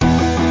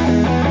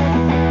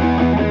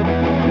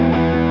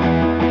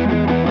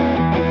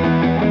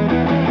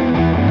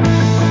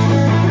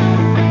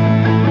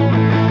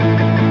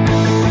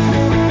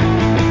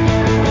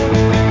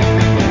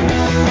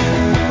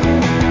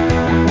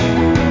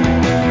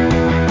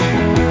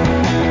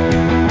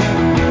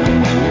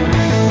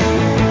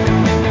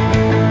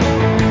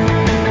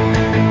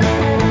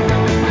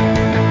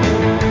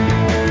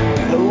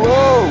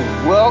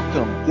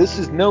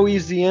No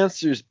Easy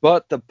Answers,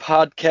 but the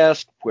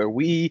podcast where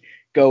we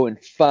go and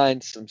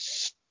find some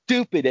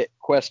stupid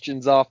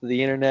questions off of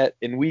the internet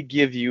and we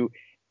give you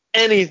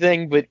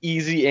anything but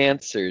easy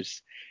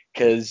answers.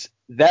 Because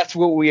that's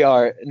what we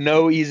are.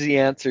 No easy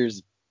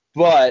answers,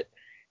 but.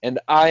 And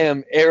I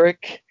am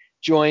Eric,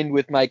 joined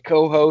with my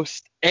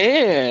co-host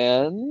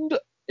and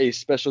a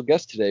special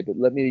guest today. But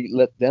let me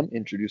let them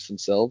introduce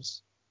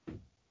themselves.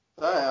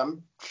 Hi,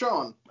 I'm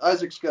Sean,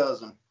 Isaac's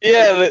cousin.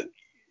 Yeah,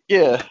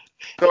 yeah.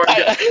 So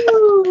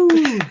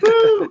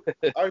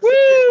our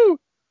Woo!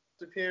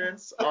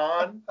 appearance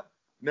on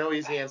No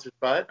Easy Answers,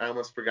 but I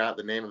almost forgot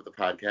the name of the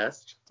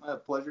podcast.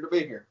 Pleasure to be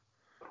here.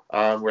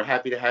 We're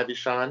happy to have you,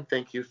 Sean.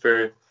 Thank you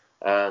for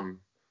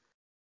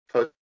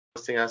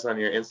posting us on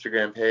your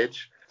Instagram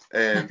page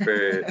and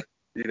for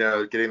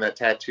getting that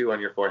tattoo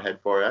on your forehead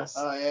for us.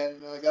 Oh yeah,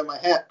 I got my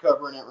hat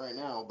covering it right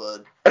now,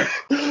 but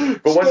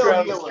but once you're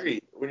on the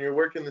street, when you're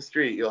working the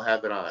street, you'll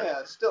have it on.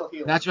 Yeah, it's still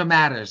healing. That's what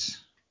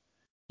matters.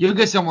 You'll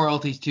get some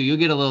royalties too. You'll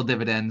get a little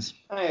dividends.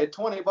 Hey,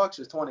 $20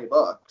 is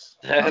 $20.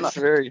 That's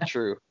very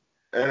true.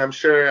 And I'm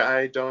sure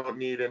I don't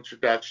need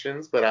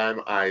introductions, but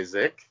I'm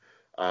Isaac,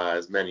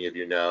 as many of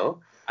you know.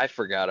 I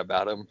forgot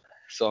about him,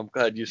 so I'm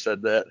glad you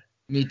said that.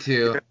 Me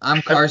too.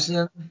 I'm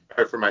Carson.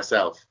 For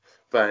myself,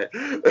 but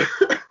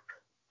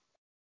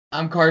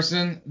I'm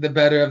Carson, the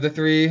better of the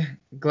three.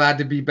 Glad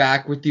to be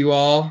back with you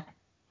all.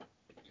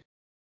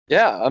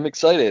 Yeah, I'm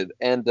excited.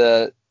 And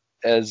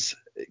as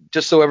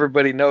just so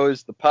everybody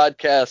knows, the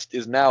podcast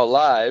is now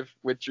live,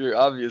 which you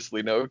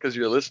obviously know because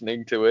you're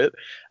listening to it.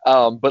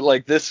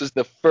 But this is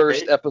the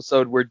first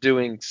episode we're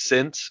doing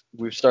since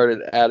we've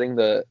started adding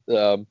the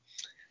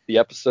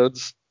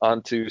episodes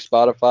onto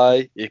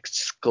Spotify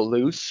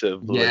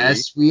exclusively.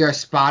 Yes, we are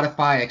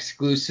Spotify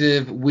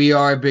exclusive. We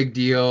are a big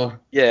deal.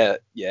 Yeah.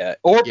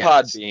 Or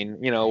yes. Podbean.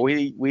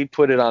 We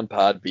put it on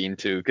Podbean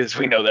too because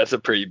we know that's a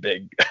pretty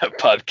big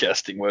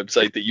podcasting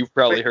website that you've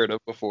probably heard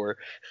of before.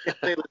 Can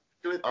they listen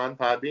to it on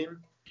Podbean?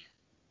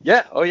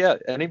 Yeah. Oh yeah.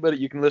 Anybody,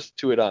 you can listen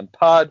to it on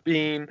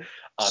Podbean.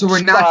 So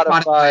we're not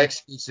Spotify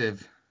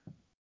exclusive.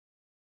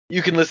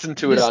 You can listen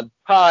to it on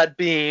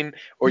Podbean,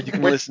 or you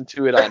can listen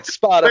to it on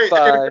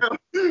Spotify.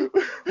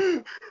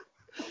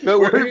 But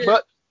we're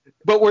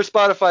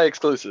Spotify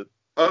exclusive.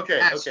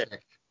 Okay.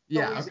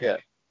 Yeah. Okay.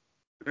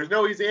 There's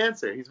no easy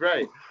answer. He's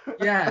right.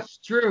 Yes,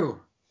 true.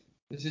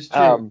 This is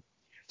true.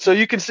 So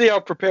you can see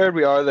how prepared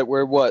we are that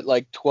we're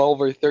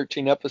 12 or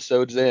 13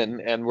 episodes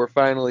in, and we're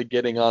finally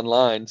getting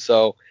online.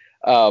 So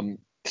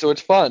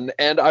it's fun.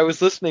 And I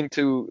was listening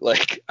to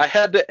I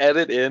had to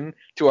edit in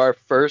to our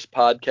first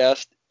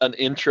podcast an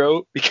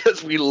intro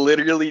because we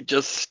literally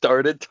just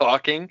started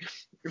talking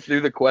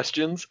through the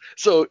questions.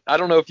 So I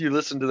don't know if you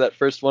listened to that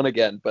first one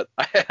again, but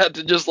I had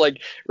to just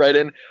write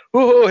in,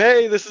 "Oh,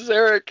 hey, this is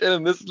Eric,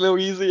 and this is No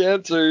Easy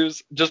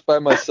Answers," just by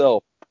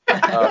myself.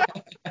 But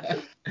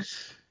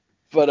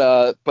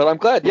I'm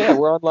glad. Yeah,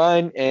 we're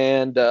online,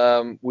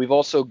 and we've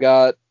also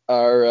got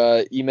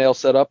our email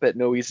set up at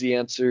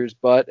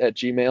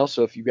noeasyanswersbut@gmail.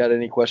 So if you got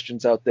any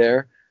questions out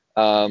there,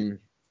 for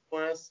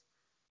us,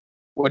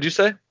 what'd you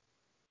say?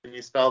 Can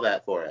you spell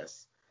that for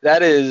us?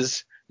 That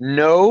is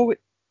no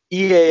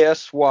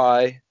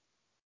EASY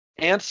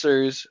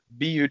answers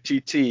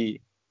BUTT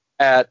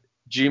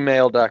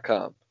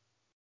 @gmail.com.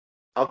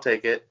 I'll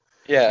take it.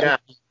 Yeah.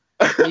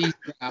 Peace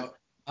out.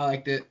 I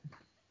liked it.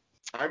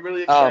 I'm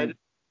really excited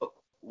about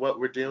what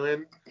we're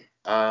doing.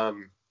 I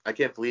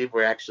can't believe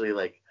we're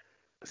actually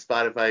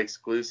Spotify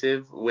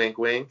exclusive. Wink,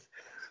 wink.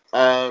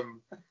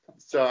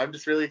 So I'm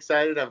just really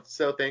excited. I'm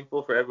so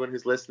thankful for everyone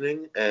who's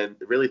listening, and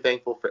really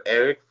thankful for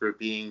Eric for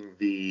being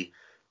the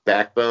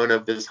backbone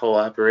of this whole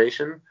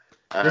operation.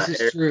 This is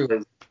Eric true.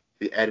 does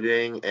the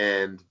editing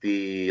and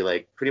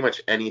the pretty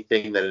much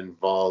anything that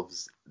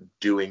involves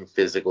doing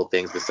physical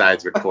things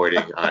besides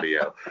recording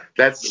audio.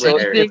 That's so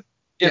what Eric.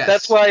 If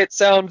that's why it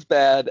sounds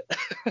bad,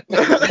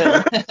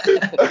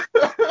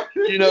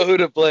 you know who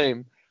to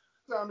blame.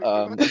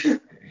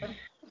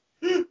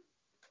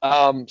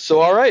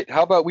 So all right,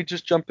 how about we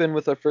just jump in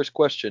with our first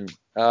question?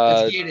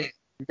 Let's get it.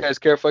 You guys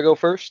care if I go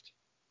first?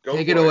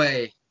 Take it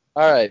away.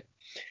 All right.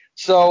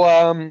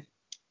 So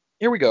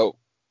here we go.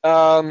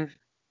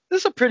 This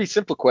is a pretty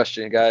simple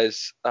question,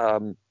 guys.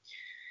 Can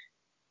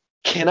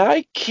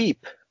I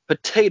keep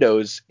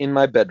potatoes in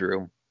my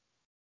bedroom?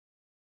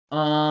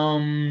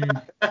 And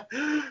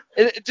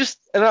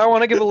I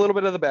want to give a little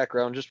bit of the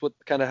background, just what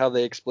kind of how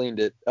they explained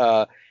it.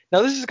 Now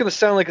this is going to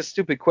sound like a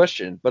stupid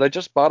question, but I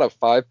just bought a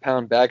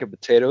 5-pound bag of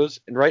potatoes,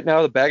 and right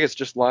now the bag is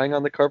just lying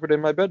on the carpet in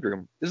my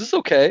bedroom. Is this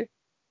okay?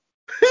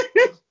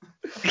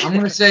 I'm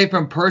going to say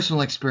from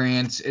personal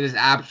experience, it is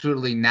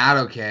absolutely not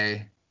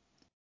okay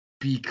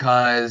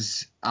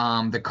because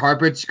the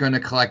carpet's going to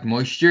collect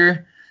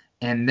moisture,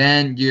 and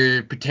then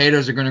your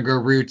potatoes are going to grow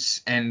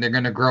roots, and they're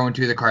going to grow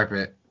into the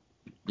carpet.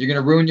 You're going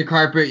to ruin your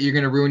carpet. You're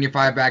going to ruin your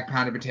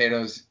 5-pound of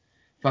potatoes.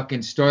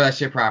 Fucking store that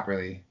shit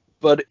properly.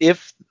 But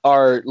if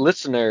our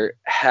listener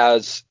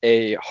has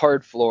a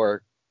hard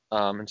floor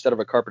instead of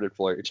a carpeted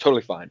floor, it's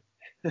totally fine.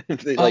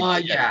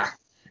 Yeah.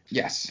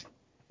 Yes.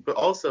 But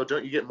also,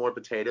 don't you get more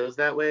potatoes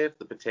that way if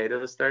the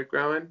potatoes start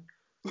growing?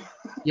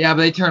 Yeah,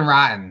 but they turn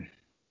rotten.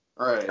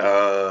 Right. You Yeah,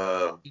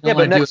 don't but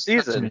wanna do next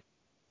it season.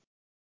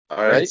 All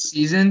Right? right.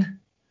 Season?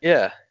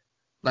 Yeah.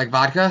 Like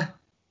vodka?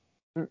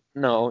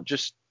 No,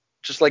 just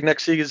like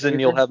next season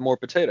you'll have more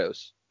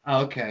potatoes.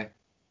 Oh, okay.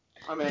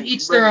 I mean,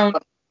 Each bring their own.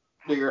 it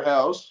to your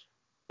house,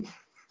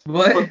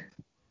 What?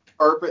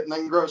 carpet, and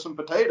then grow some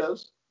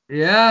potatoes.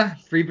 Yeah,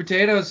 free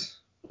potatoes.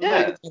 Yeah.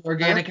 Make it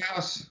Organic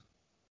house.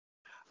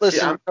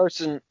 Listen, I'm-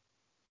 Carson,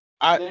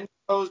 then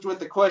posed with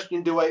the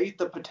question, do I eat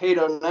the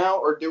potato now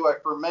or do I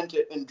ferment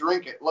it and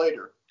drink it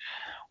later?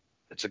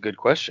 that's a good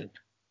question.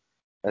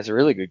 That's a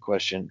really good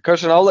question.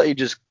 Carson, I'll let you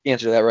just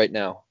answer that right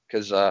now,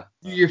 because Do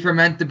you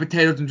ferment the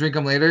potatoes and drink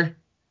them later?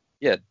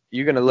 yeah,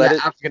 you're gonna let Yeah,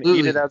 it. You're gonna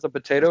eat it absolutely. as a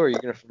potato, or you're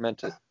gonna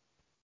ferment it.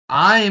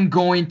 I am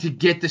going to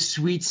get the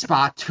sweet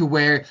spot to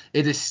where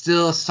it is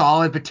still a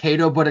solid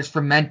potato, but it's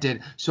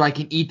fermented, so I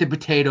can eat the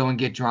potato and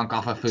get drunk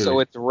off of food. So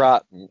it's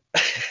rotten.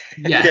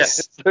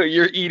 Yes, So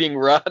you're eating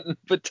rotten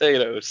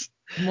potatoes.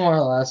 more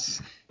or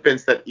less.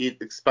 Elephants that eat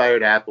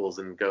expired apples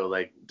and go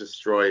like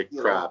destroy Get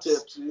all crops.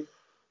 tipsy.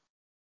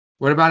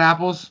 What about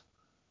apples?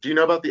 Do you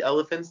know about the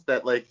elephants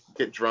that like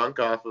get drunk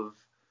off of?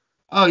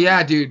 Oh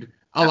yeah, dude.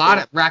 A lot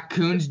of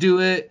raccoons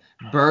do it.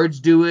 Birds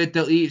do it.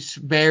 They'll eat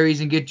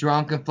berries and get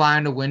drunk and fly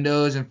into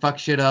windows and fuck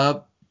shit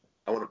up.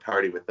 I want to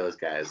party with those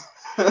guys.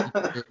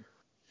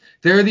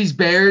 There are these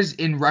bears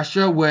in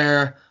Russia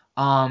where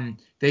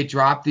they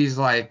drop these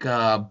like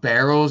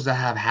barrels that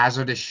have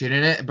hazardous shit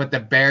in it, but the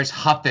bears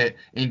huff it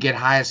and get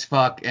high as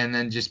fuck and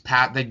then just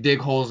they dig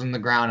holes in the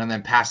ground and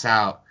then pass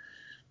out.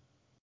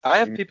 I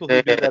have people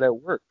who do that at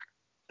work.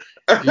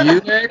 Do you,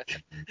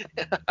 Nick?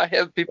 I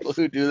have people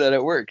who do that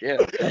at work. Yeah.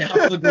 They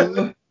also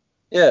do?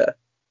 Yeah.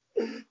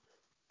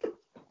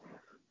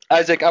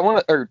 Isaac,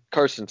 or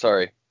Carson,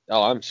 sorry.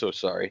 Oh, I'm so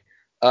sorry.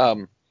 I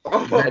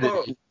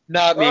did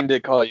not mean to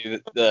call you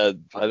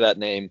by that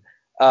name.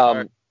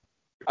 I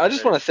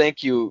just want to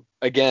thank you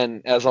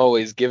again, as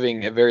always,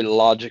 giving a very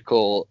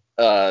logical,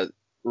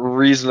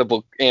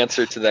 reasonable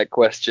answer to that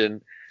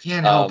question.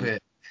 Can't help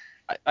it.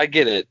 I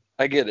get it.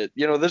 I get it.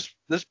 You know, this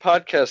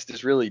podcast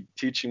is really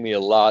teaching me a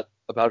lot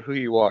about who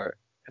you are,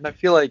 and I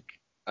feel like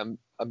I'm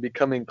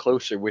becoming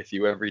closer with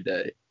you every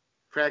day.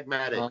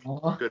 Pragmatic.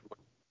 Uh-huh. Good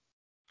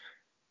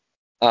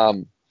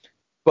one.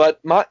 But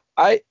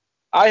I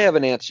have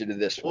an answer to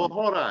this Well, one.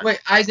 hold on. Wait,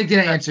 Isaac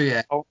didn't answer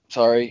yet. Oh,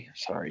 sorry,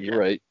 you're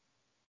right.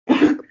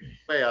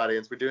 Hey,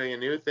 audience, we're doing a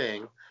new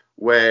thing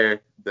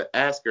where the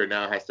asker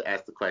now has to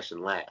ask the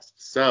question last.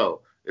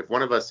 So if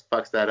one of us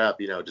fucks that up,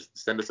 just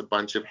send us a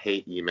bunch of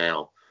hate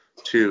email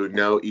to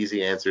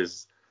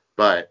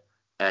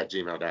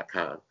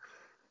noeasyanswersbut@gmail.com.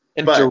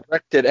 And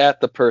direct it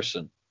at the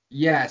person.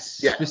 Yes,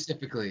 Yeah.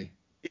 specifically.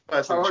 Keep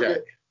us in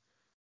check.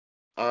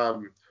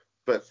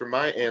 But for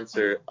my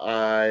answer,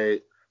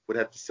 I would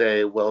have to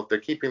say, well, if they're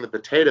keeping the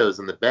potatoes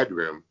in the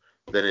bedroom,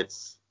 then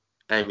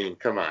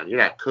come on, you're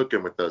not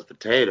cooking with those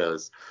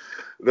potatoes.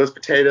 Those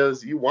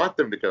potatoes, you want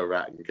them to go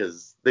rotten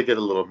because they get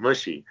a little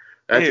mushy.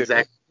 That's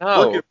exactly.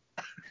 Look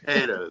at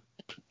potatoes.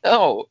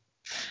 No.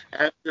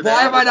 Why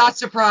am I not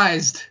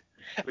surprised?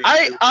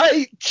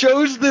 I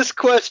chose this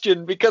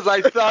question because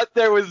I thought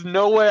there was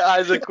no way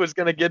Isaac was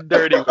going to get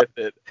dirty with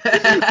it.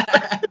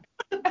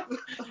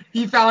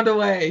 He found a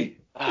way.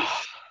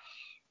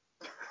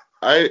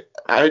 I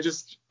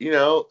just,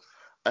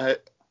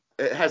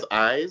 it has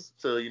eyes,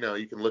 so,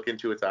 you can look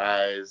into its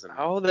eyes. And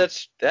oh,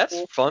 that's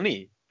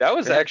funny. That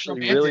was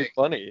actually really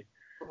funny.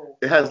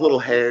 It has little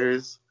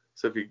hairs,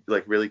 so if you're,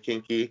 like, really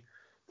kinky,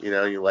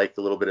 you like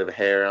a little bit of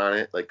hair on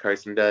it, like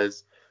Carson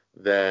does,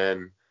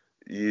 then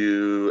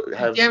you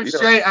have... Damn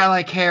straight I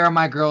like hair on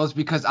my girls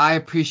because I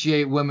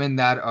appreciate women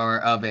that are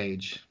of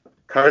age.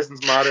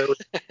 Carson's motto is,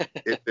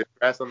 if there's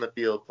grass on the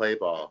field, play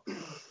ball.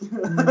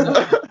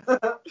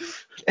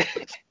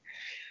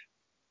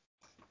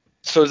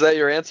 So is that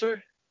your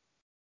answer?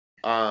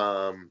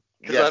 Because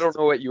yes. I don't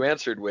know what you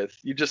answered with.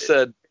 You just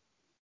said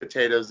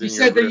potatoes. You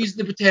said they're using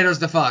the potatoes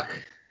to fuck.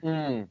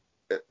 So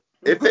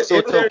it's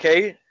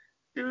okay.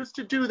 Choose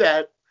to do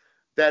that.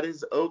 That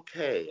is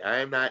okay. I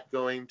am not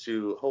going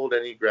to hold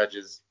any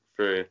grudges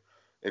for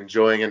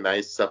enjoying a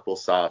nice, supple,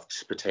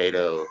 soft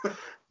potato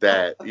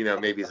that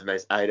maybe is a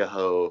nice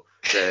Idaho,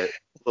 that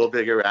a little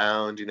big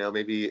around,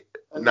 maybe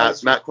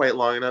not quite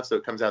long enough so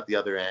it comes out the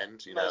other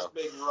end. Nice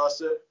big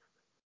russet.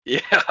 Yeah,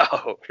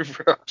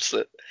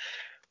 russet.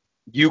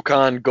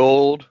 Yukon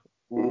Gold.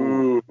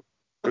 Ooh,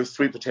 those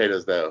sweet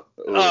potatoes though.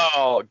 Ooh.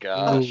 Oh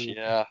gosh, Ooh.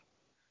 yeah.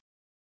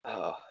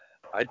 Oh,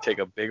 I'd take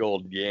a big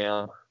old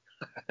yam.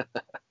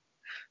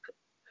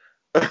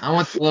 I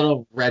want the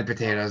little red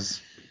potatoes.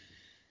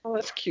 Oh,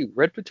 that's cute.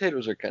 Red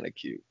potatoes are kind of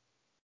cute.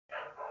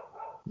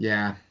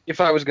 Yeah.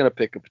 If I was gonna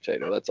pick a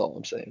potato, that's all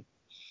I'm saying.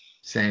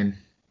 Same.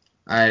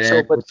 All right, So,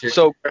 Eric,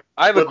 so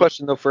I have a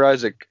question though for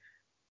Isaac.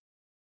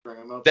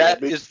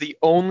 That is the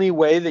only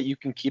way that you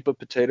can keep a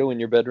potato in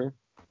your bedroom?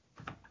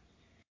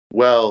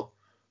 Well,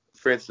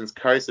 for instance,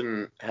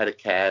 Carson had a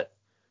cat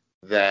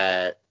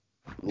that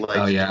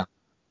liked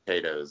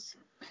potatoes.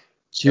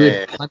 She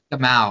would hunt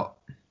them out.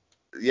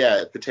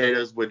 yeah,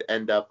 potatoes would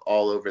end up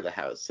all over the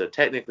house. So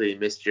technically,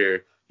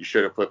 Mr. You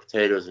should have put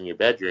potatoes in your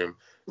bedroom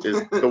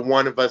is the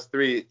one of us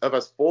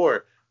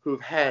four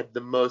who've had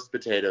the most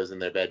potatoes in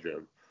their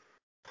bedroom.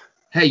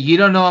 Hey, you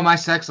don't know what my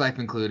sex life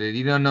included.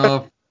 You don't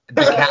know if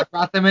the cat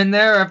brought them in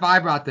there or if I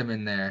brought them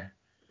in there.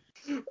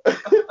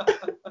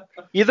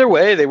 Either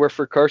way, they were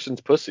for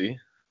Carson's pussy.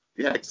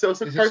 Yeah, so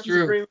Carson's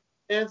agreeing with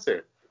the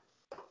answer.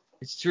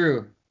 It's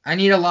true. I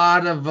need a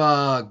lot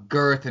of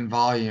girth and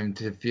volume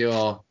to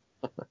feel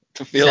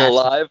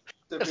alive.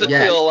 Does it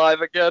feel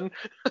alive again?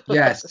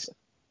 Yes.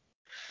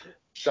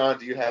 Sean,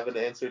 do you have an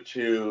answer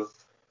to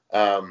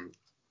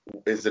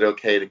is it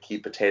okay to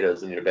keep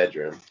potatoes in your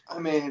bedroom? I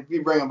mean, if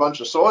you bring a bunch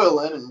of soil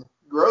in and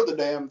grow the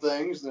damn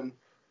things, then...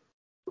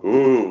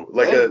 Ooh,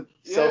 like a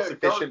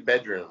self-sufficient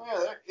bedroom.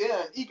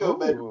 Yeah, an eco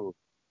bedroom.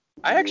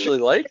 I actually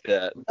like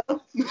that.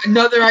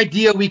 Another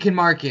idea we can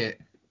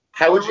market.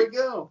 How would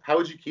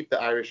you keep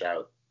the Irish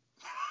out?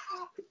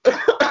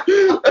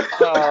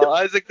 Oh,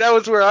 Isaac, that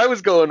was where I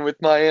was going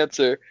with my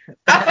answer.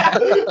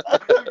 You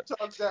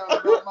talk down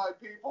about my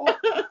people.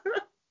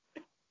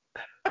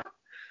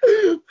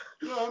 You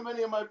know how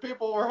many of my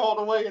people were hauled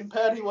away in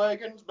paddy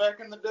wagons back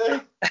in the day?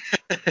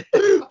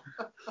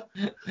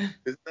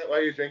 Isn't that why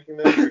you're drinking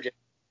this?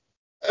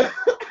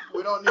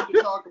 We don't need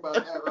to talk about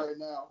that right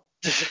now.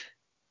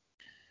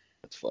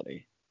 That's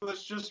funny.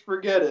 Let's just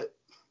forget it.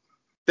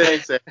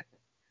 Thanks, Eric.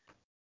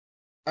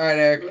 All right,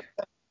 Eric.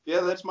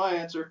 Yeah, that's my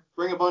answer.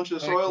 Bring a bunch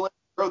of soil in,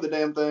 grow the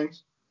damn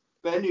things.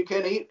 Then you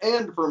can eat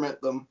and ferment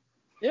them.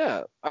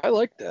 Yeah, I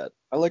like that.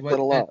 I like that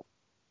a lot.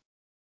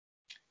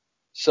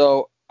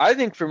 So I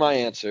think for my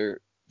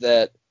answer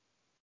that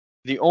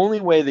the only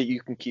way that you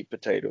can keep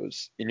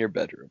potatoes in your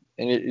bedroom,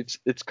 and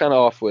it's kind of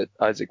off what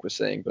Isaac was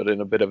saying, but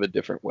in a bit of a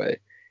different way,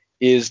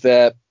 is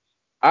that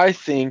I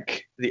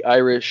think the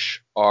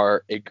Irish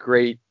are a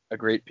great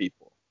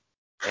people,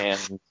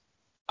 and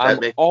I'm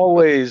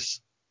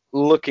always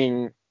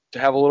looking to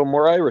have a little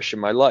more Irish in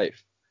my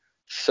life.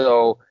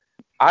 So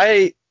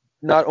I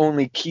not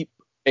only keep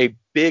a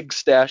big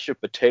stash of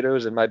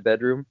potatoes in my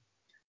bedroom,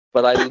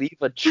 but I leave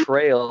a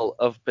trail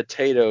of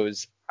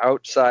potatoes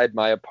outside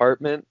my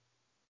apartment,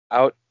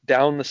 out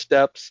down the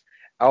steps,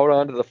 out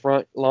onto the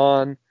front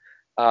lawn,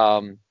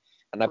 and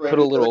I put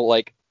a little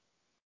like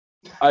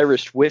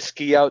Irish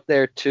whiskey out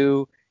there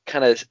too,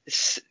 kind of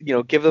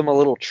give them a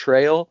little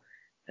trail,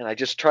 and I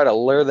just try to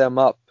lure them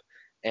up,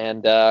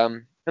 and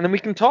then we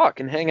can talk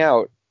and hang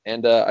out,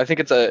 and I think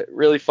it's a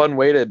really fun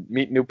way to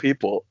meet new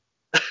people.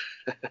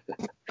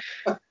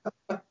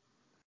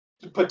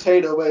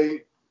 Potato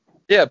bait.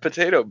 Yeah,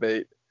 potato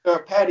bait.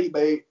 Patty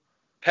bait.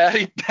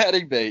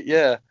 Patty bait,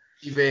 yeah.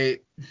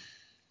 Bait.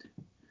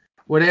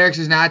 What Eric's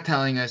is not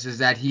telling us is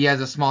that he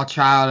has a small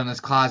child in his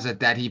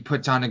closet that he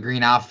puts on a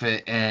green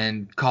outfit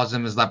and calls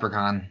him his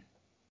leprechaun.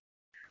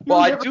 Well,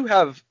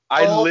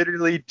 I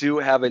literally do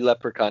have a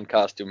leprechaun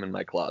costume in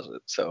my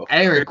closet, so.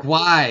 Eric,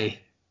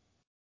 why?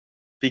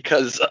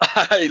 Because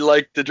I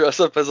like to dress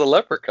up as a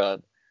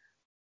leprechaun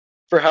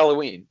for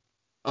Halloween.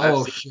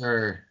 Oh,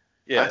 sure.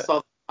 Yeah. I saw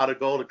the Pot of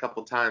Gold a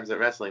couple times at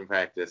wrestling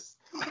practice.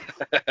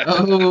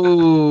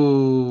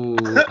 Oh.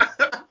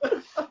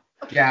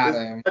 Got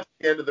him. That's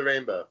the end of the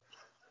rainbow.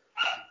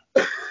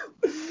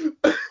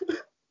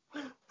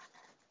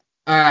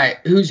 All right,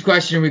 whose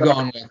question are we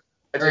going with?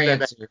 Or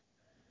answer?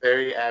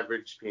 Very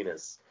average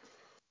penis.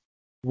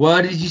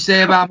 What did you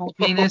say about my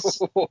penis?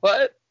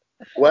 What?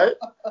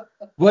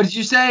 What did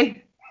you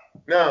say?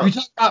 No. You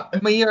talking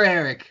about me or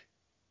Eric?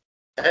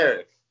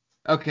 Eric.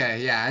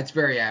 Okay, yeah, it's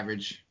very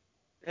average.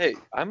 Hey,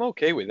 I'm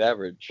okay with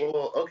average.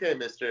 Well, okay,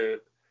 Mr.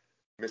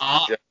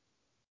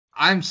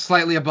 I'm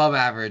slightly above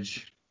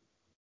average.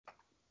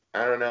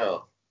 I don't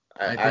know.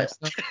 I think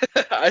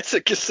so.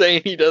 Isaac is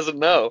saying he doesn't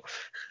know.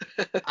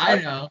 I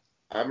know.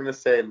 I'm going to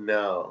say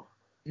no.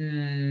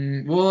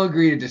 We'll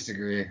agree to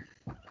disagree.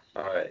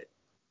 All right.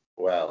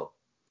 Well.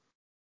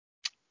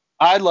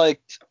 I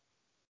liked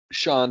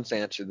Sean's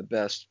answer the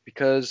best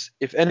because,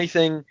 if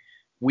anything,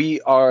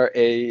 we are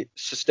a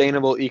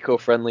sustainable,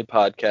 eco-friendly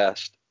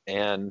podcast,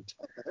 and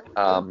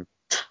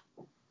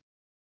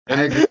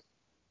we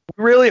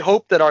really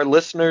hope that our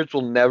listeners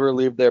will never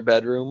leave their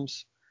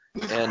bedrooms.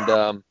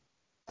 And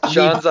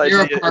Sean's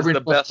idea is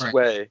the best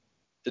way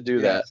to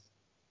do that.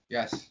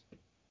 Yes.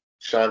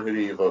 Sean, who do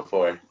you vote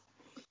for?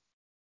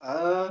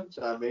 I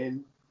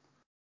mean,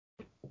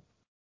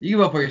 you can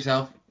vote for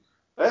yourself.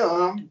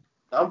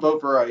 I'll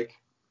vote for Ike.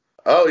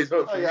 Oh, he's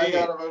voting for me. I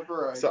gotta vote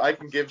for Ike. So I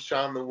can give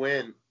Sean the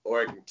win,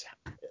 or I can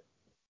tap it.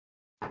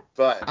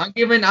 But I'm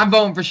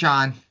voting for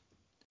Sean.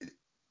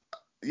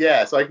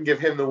 Yeah, so I can give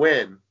him the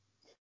win.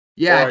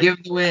 Yeah, give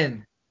him the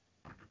win.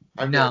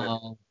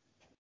 No.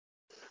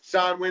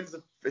 Sean wins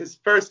his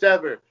first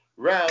ever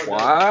round.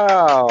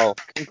 Wow.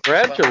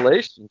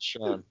 Congratulations,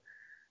 Sean.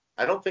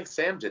 I don't think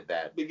Sam did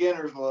that.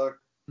 Beginner's luck.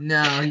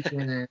 No, he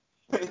didn't.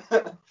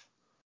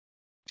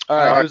 All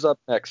right, who's up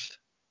next?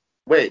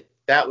 Wait,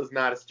 that was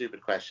not a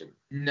stupid question.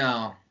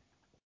 No.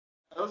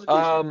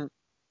 That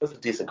was a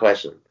decent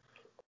question.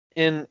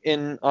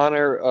 In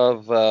honor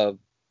of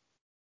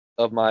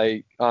of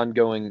my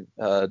ongoing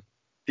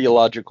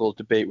theological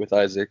debate with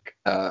Isaac,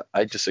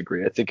 I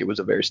disagree. I think it was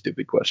a very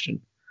stupid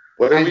question.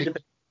 What are we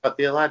debating about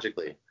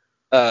theologically?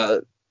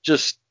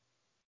 Just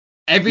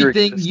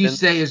Everything you existence.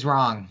 say is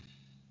wrong.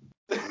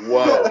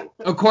 Whoa.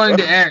 According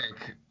to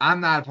Eric, I'm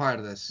not a part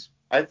of this.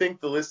 I think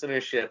the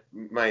listenership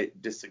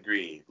might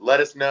disagree. Let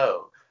us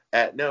know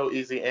at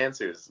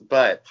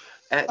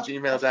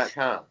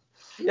noeasyanswers@gmail.com.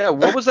 Yeah,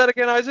 what was that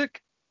again,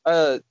 Isaac?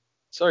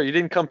 Sorry, you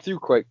didn't come through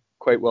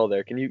quite well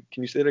there. Can you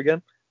say it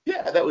again?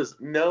 Yeah, that was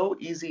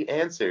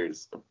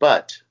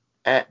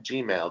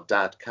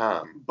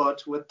noeasyanswers@gmail.com.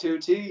 But with 2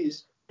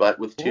 T's. But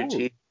with 2 Ooh,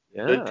 T's.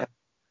 Yeah.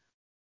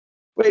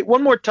 Wait,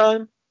 one more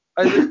time,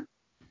 Isaac.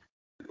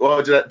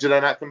 Oh, did I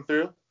not come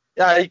through?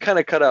 Yeah, you kind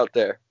of cut out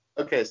there.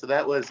 Okay, so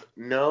that was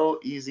no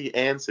easy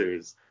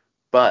answers,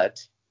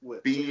 but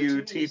With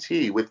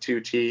BUTT with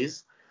 2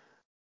 T's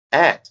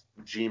at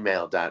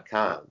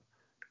gmail.com.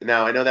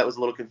 Now, I know that was a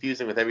little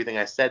confusing with everything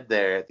I said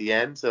there at the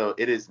end, so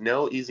it is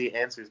no easy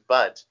answers,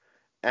 but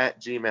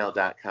at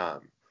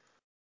gmail.com.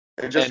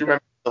 And just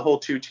remember, the whole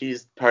 2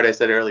 T's part I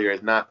said earlier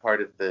is not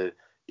part of the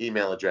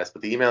email address,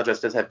 but the email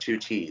address does have 2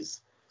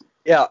 T's.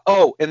 Yeah.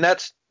 Oh, and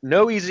that's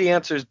no easy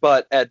answers,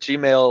 but at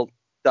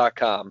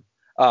gmail.com.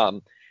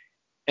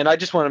 And I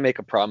just want to make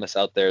a promise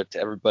out there to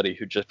everybody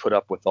who just put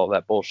up with all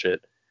that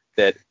bullshit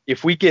that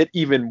if we get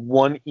even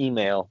one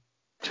email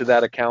to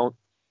that account,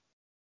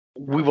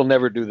 we will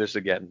never do this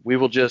again.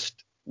 We'll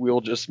just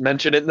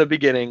mention it in the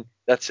beginning.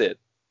 That's it.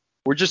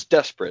 We're just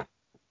desperate.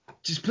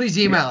 Just please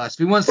email us.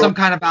 We want some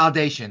kind of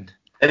validation.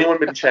 Anyone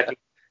been checking?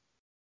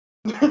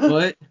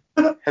 What?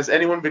 Has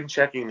anyone been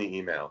checking the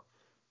email?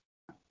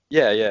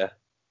 Yeah.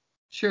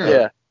 Sure.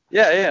 Yeah.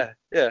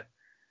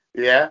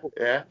 Yeah?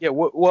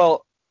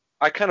 Well,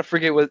 I kind of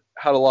forget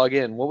how to log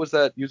in. What was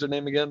that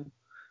username again?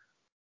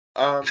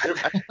 No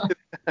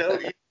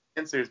easy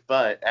answers,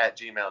 but at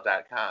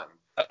gmail.com.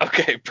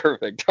 Okay,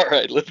 perfect. All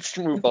right, let's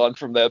move on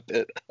from that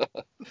bit.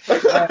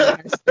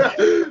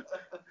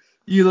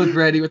 You look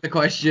ready with the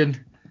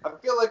question. I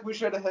feel like we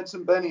should have had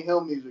some Benny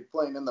Hill music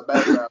playing in the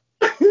background.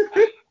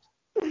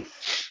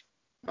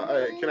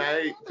 Can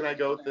I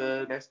go with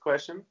the next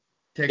question?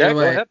 Take it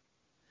away. Go ahead.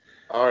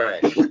 All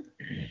right.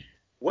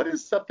 What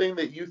is something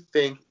that you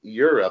think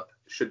Europe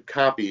should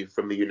copy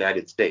from the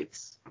United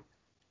States?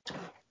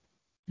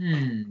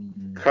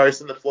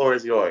 Carson, the floor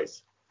is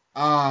yours.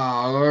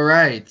 All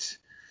right.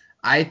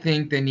 I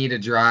think they need to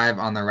drive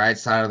on the right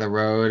side of the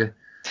road.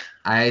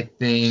 I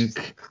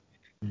think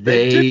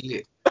No,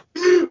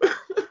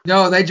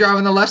 they drive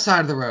on the left side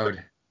of the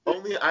road.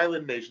 Only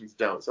island nations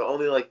don't. So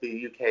only like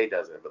the UK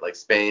doesn't. But like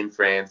Spain,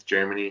 France,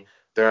 Germany,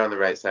 they're on the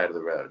right side of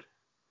the road.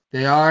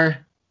 They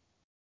are?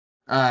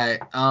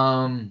 Alright.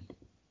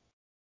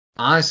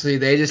 Honestly,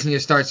 they just need to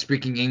start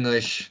speaking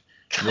English.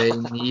 They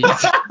need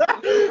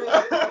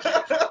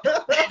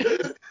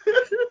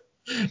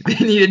they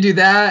need to do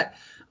that.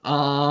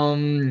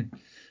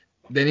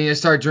 They need to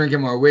start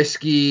drinking more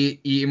whiskey,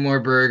 eating more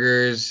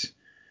burgers,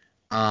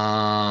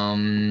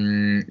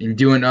 and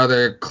doing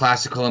other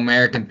classical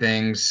American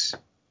things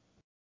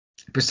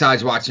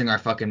besides watching our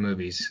fucking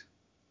movies.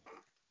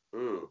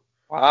 Ooh.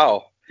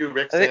 Wow. You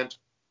Rick Sant.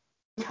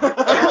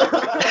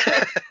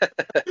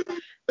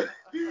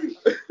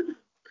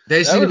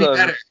 They just need to be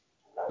better.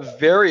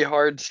 Very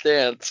hard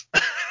stance.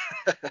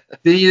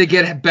 They need to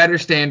get better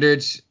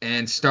standards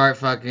and start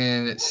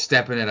fucking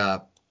stepping it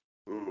up.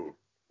 Ooh.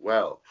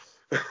 Well.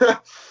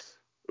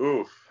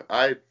 Oof.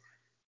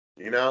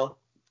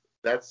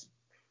 That's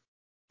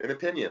an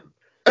opinion.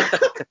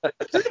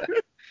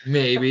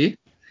 Maybe.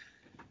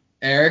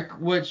 Eric,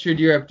 what should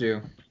Europe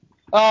do?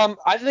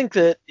 I think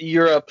that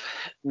Europe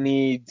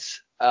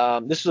needs.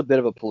 This is a bit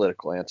of a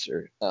political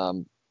answer.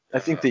 I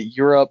think that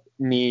Europe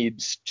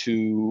needs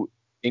to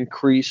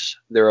increase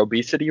their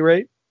obesity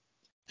rate.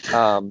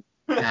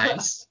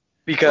 Nice.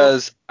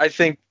 Because I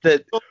think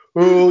that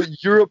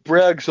Europe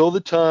brags all the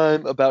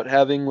time about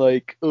having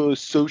like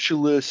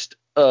socialist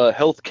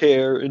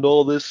healthcare and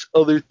all this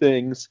other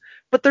things,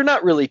 but they're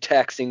not really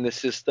taxing the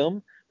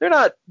system. They're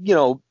not,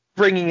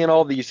 bringing in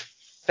all these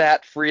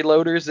fat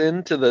freeloaders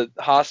into the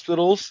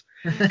hospitals.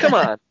 Come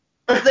on,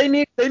 they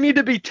need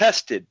to be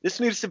tested.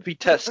 This needs to be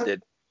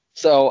tested.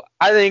 So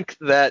I think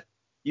that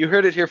you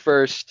heard it here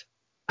first.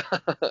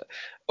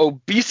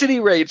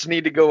 Obesity rates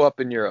need to go up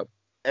in Europe.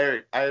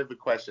 Eric, I have a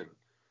question.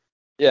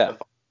 Yeah.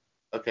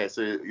 Okay, so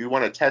you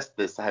want to test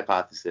this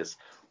hypothesis.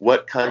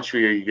 What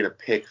country are you going to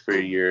pick for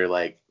your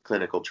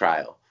clinical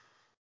trial?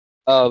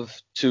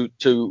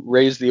 To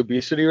raise the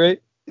obesity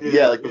rate?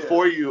 Yeah,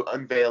 before you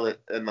unveil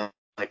it and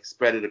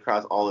spread it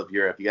across all of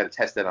Europe, you got to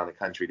test it on a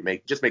country to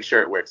make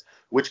sure it works.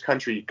 Which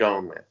country are you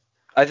going with?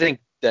 I think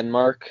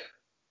Denmark.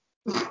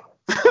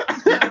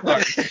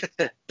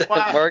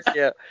 Denmark,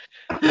 yeah.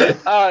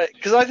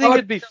 Because I think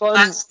it'd be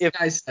fun if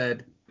I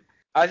said.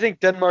 I think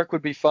Denmark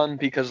would be fun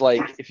because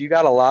if you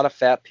got a lot of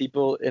fat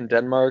people in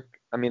Denmark,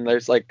 I mean,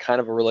 there's kind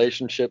of a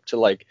relationship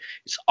to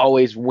it's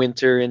always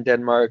winter in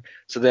Denmark.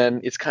 So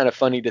then it's kind of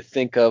funny to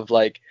think of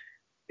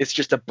it's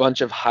just a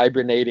bunch of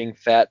hibernating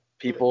fat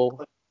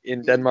people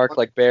in Denmark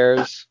like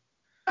bears.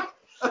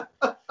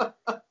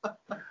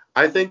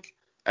 I think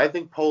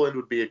Poland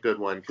would be a good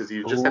one because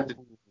you just have to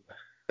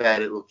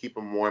that it will keep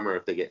them warmer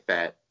if they get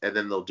fat, and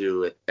then they'll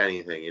do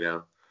anything, you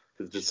know,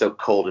 because it's just so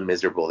cold and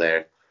miserable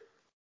there.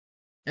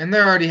 And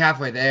they're already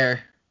halfway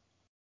there.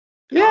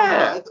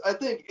 Yeah. I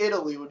think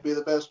Italy would be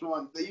the best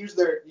one.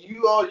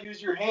 You all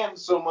use your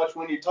hands so much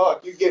when you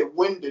talk, you get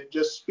winded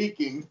just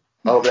speaking.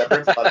 Oh, that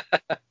burns a lot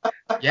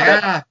of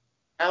Yeah.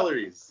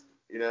 calories,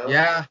 you know?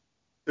 Yeah.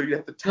 So you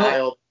have to tie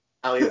all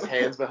Italians'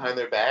 hands behind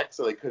their back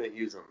so they couldn't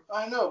use them.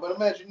 I know, but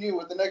imagine you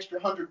with an extra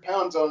 100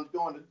 pounds on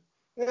going to.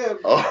 Yeah,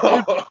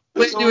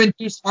 To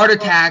induce heart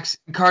attacks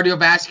and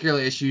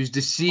cardiovascular issues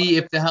to see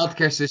if the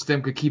healthcare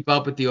system could keep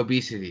up with the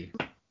obesity.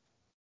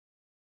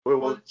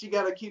 Well, you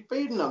gotta keep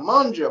feeding them.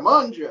 Manja.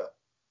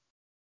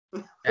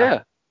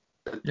 Yeah.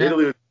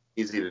 Italy was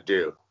easy to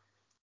do.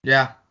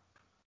 Yeah.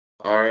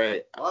 All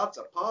right. Lots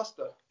of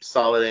pasta.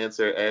 Solid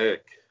answer,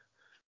 Eric.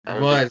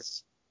 It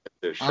was.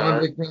 Sean? I'm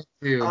a big fan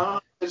too.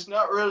 It's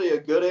not really a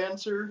good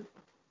answer,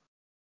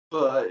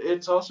 but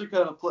it's also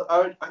kind of.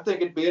 I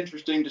think it'd be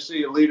interesting to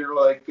see a leader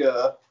like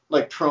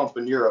Trump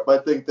in Europe. I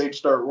think they'd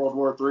start World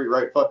War III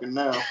right fucking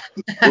now.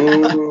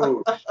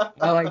 Ooh.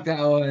 I like that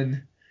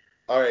one.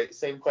 All right,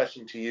 same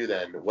question to you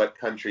then. What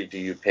country do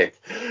you pick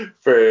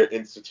for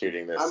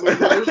instituting this? I mean,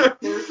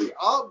 there's the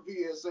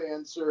obvious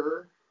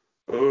answer.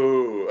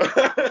 Ooh.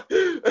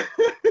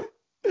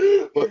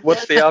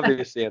 What's the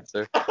obvious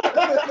answer?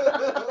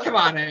 Come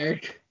on,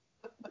 Eric.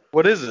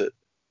 What is it?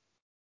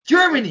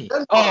 Germany.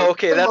 Oh,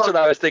 okay, that's what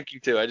I was thinking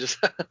too. I just.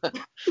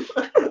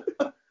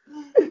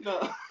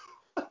 No.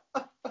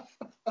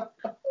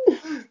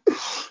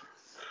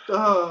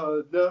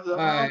 No. All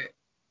right.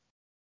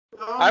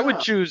 I would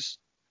choose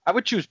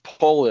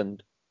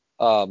Poland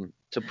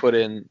to put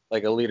in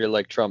like a leader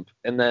like Trump,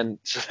 and then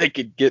so they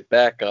could get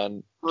back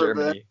on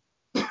Germany.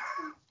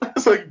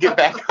 So we can get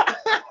back.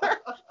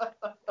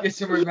 Get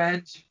some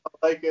revenge.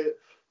 I like it.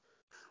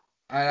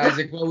 All right,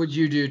 Isaac, what would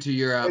you do to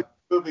Europe? Make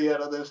a movie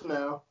out of this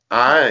now.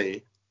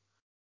 I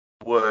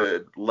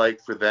would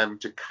like for them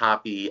to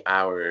copy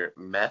our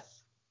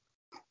meth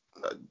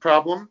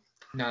problem.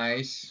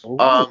 Nice.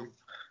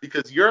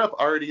 Because Europe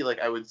already, like,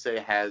 I would say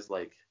has,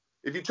 like,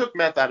 if you took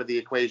meth out of the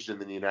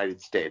equation in the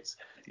United States,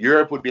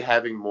 Europe would be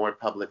having more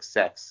public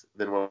sex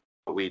than what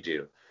we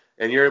do.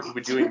 And Europe would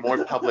be doing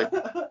more public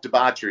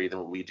debauchery than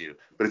what we do.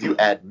 But if you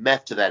add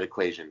meth to that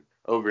equation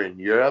over in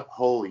Europe,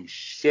 holy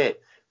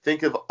shit.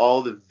 Think of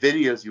all the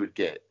videos you would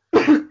get.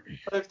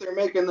 If they're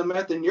making the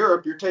meth in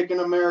Europe, you're taking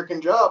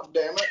American jobs,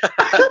 damn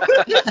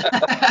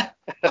it.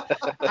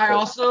 I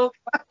also,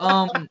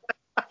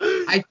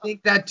 I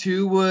think that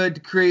too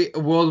would create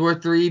World War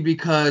III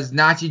because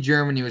Nazi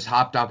Germany was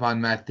hopped up on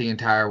meth the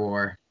entire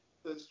war.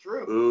 That's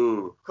true.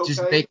 Ooh. Just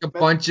Cocaine, make a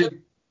bunch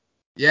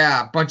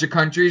of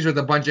countries with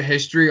a bunch of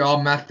history all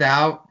methed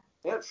out.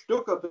 Yeah,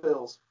 Stuka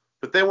pills.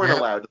 But they weren't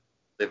allowed to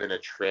live in a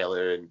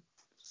trailer and,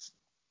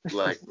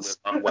 like, live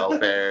on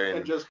welfare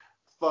And just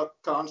fuck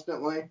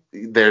constantly.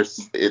 their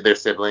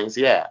siblings,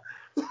 yeah.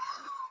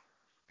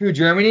 Who,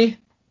 Germany?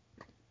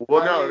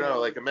 Well, no,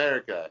 like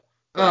America.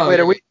 Oh,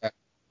 Wait, yeah.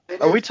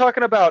 are we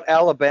talking about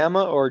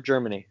Alabama or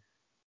Germany?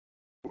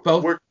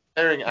 Both? We're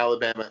comparing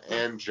Alabama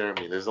and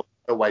Germany. There's a lot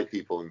of white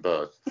people in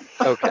both.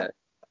 Okay.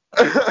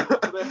 They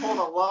hold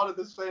a lot of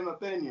the same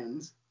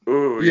opinions.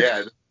 Ooh,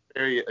 yeah,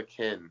 very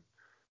akin.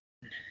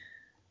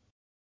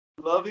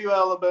 Love you,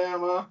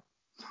 Alabama.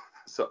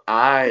 So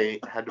I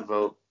had to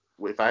vote.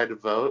 If I had to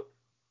vote,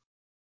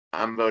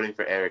 I'm voting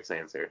for Eric's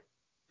answer.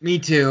 Me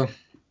too.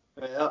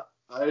 Yeah,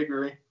 I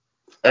agree.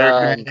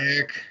 Eric,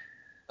 Eric.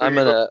 I'm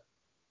gonna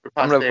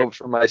vote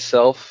for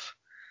myself.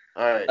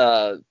 All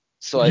right.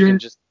 So I can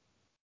just.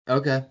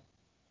 Okay.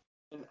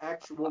 An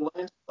actual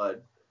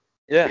landslide.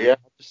 Yeah.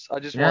 I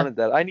just wanted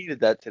that. I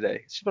needed that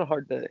today. It's been a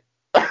hard day.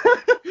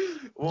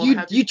 Well,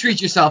 you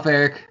treat yourself,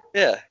 Eric.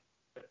 Yeah.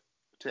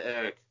 To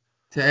Eric.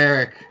 To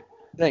Eric.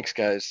 Thanks,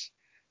 guys.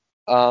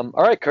 All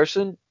right,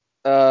 Carson.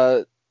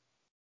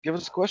 Give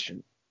us a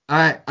question. All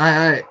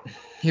right.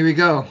 Here we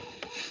go.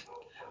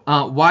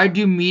 Why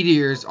do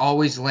meteors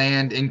always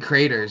land in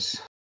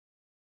craters?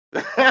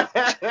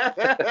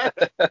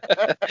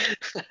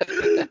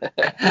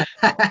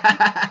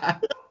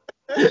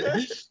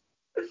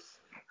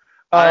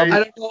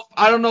 I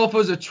don't know if it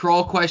was a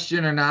troll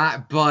question or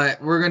not,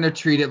 but we're gonna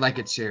treat it like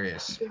it's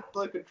serious. It's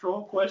like a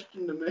troll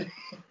question to me.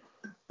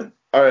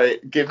 All right,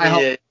 give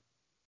me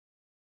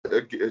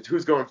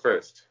who's going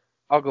first?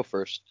 I'll go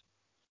first.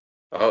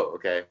 Oh,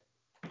 okay.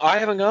 I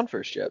haven't gone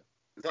first yet.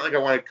 It's not like I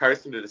wanted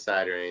Carson to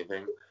decide or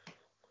anything.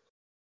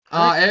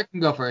 Eric can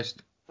go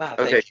first.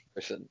 Thank you,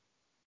 Carson.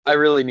 I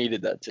really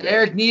needed that today.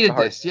 Eric needed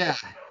this, yeah.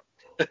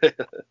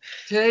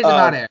 Today's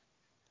about Eric.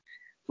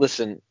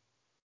 Listen,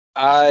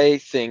 I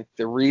think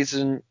the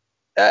reason,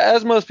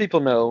 as most people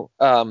know,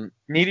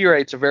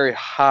 meteorites are very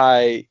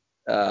high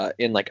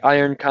in like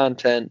iron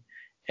content,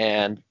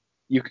 and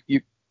you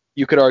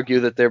could argue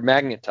that they're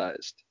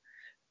magnetized.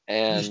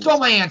 And you stole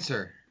my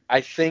answer.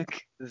 I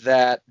think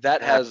that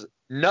has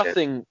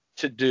nothing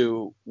to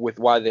do with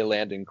why they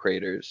land in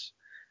craters.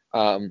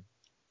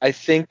 I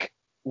think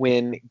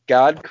when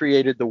God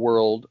created the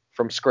world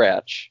from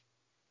scratch,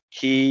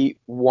 he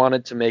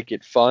wanted to make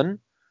it fun.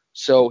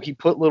 So he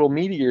put little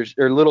meteors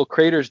or little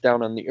craters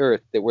down on the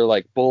earth that were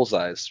like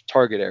bullseyes,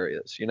 target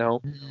areas,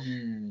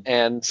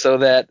 And so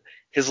that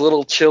his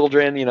little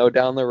children,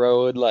 down the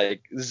road,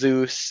 like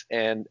Zeus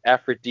and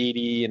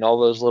Aphrodite and all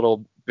those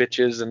little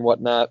bitches and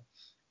whatnot,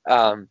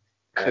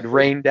 could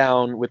rain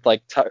down with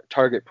like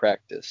target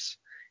practice.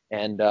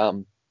 And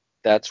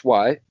that's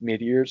why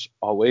meteors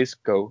always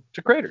go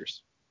to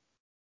craters.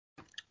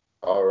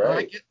 All right. I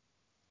like it.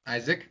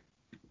 Isaac?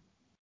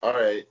 All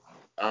right.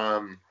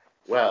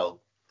 Well,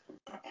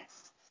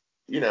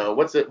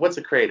 what's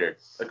a crater?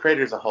 A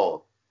crater's a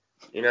hole.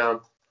 And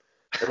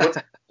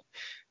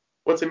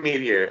what's a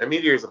meteor? A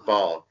meteor is a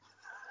ball.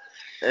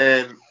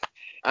 And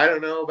I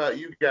don't know about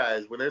you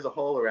guys, when there's a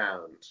hole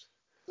around,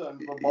 time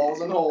for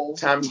balls and holes.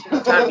 Time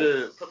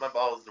to put my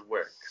balls to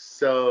work.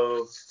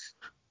 So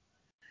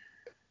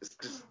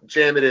just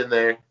jam it in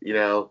there,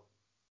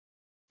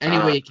 Any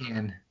way you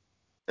can.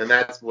 And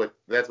that's what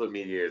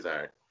meteors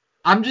are.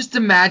 I'm just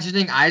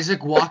imagining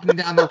Isaac walking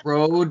down the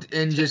road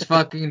and just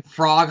fucking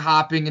frog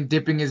hopping and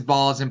dipping his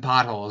balls in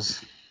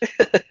potholes.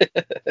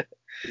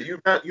 You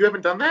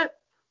haven't done that?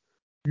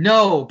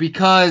 No,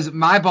 because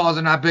my balls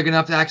are not big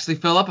enough to actually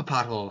fill up a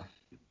pothole.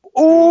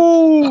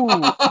 Ooh!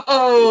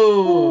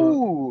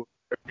 Ooh!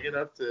 Big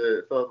enough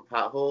to fill up a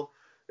pothole.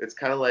 It's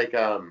kind of like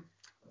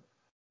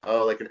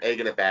like an egg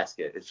in a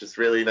basket. It's just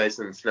really nice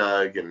and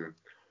snug and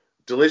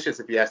delicious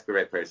if you ask the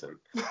right person.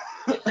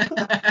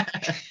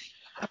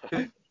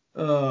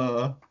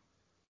 All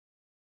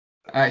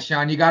right,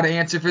 Sean, you got an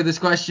answer for this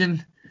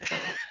question?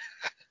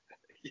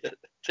 Yeah,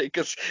 take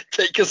us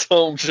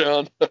home,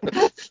 Sean.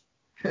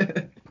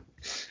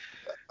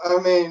 I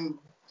mean,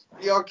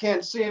 y'all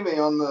can't see me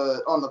on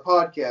the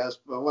podcast,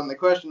 but when the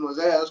question was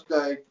asked,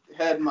 I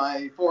had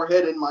my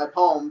forehead in my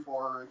palm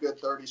for a good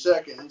 30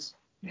 seconds.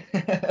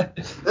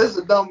 This is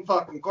a dumb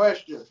fucking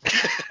question.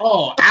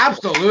 Oh,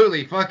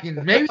 absolutely.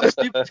 Fucking maybe the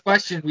stupidest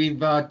question we've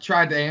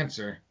tried to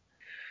answer.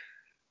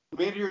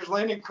 Meteors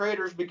land in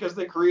craters because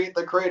they create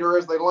the crater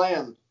as they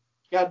land.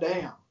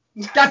 Goddamn.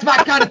 That's my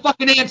kind of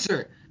fucking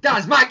answer. That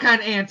was my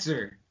kind of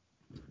answer.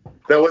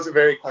 That was a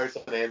very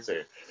Carson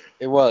answer.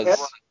 It was.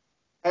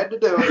 Had to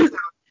do it.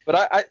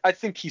 But I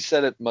think he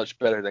said it much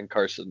better than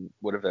Carson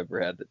would have ever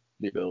had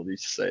the ability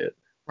to say it.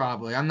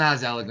 Probably. I'm not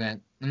as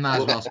elegant. I'm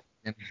not as well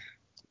spoken.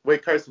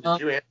 Wait, Carson,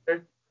 did you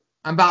answer?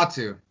 I'm about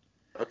to.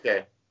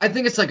 Okay. I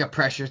think it's like a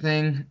pressure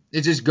thing.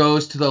 It just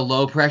goes to the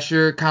low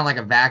pressure, kind of like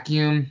a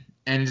vacuum,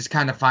 and it just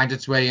kind of finds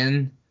its way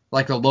in.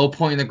 Like the low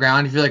point in the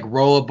ground. If you like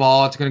roll a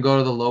ball, it's going to go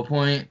to the low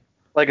point.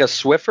 Like a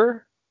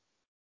Swiffer?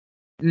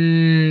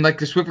 Like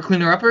the Swiffer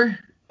cleaner upper?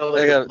 Oh,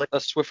 like a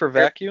Swiffer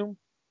vacuum?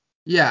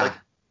 Yeah.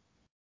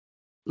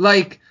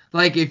 Like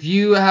if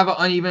you have an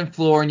uneven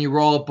floor and you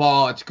roll a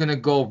ball, it's going to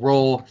go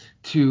roll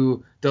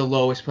to the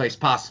lowest place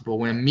possible.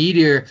 When a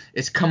meteor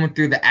is coming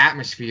through the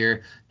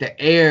atmosphere, the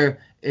air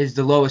is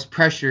the lowest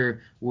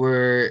pressure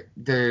where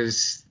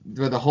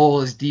the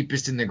hole is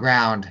deepest in the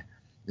ground.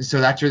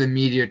 So that's where the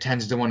meteor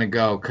tends to want to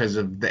go because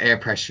of the air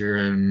pressure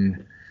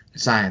and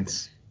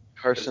science.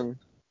 Carson.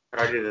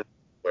 How did it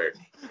work?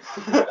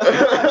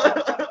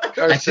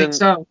 Carson, I think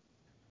so.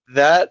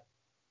 That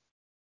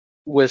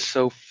was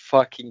so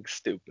fucking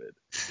stupid.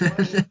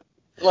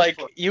 Like,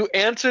 you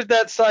answered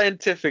that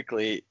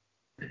scientifically.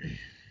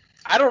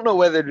 I don't know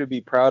whether to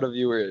be proud of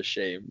you or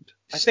ashamed.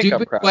 I think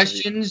I'm proud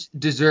questions of you.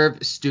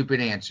 Deserve stupid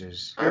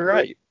answers. You're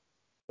right.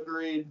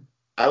 Agreed.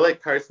 I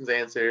like Carson's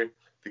answer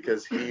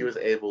because he was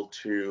able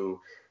to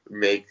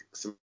make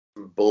some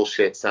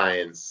bullshit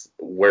science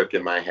work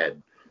in my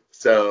head.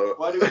 So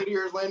why do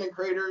meteors land in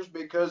craters?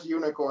 Because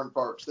unicorn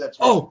parts. That's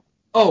why.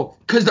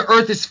 Because the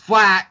Earth is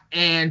flat,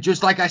 and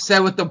just like I said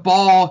with the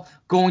ball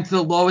going to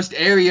the lowest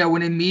area,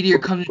 when a meteor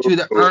comes into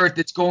the Earth,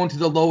 it's going to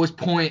the lowest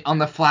point on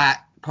the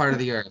flat part of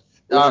the Earth.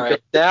 All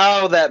right,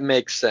 now that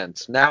makes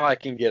sense. Now I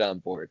can get on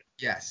board.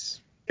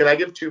 Yes. Can I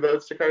give 2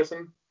 votes to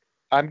Carson?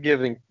 I'm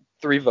giving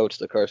 3 votes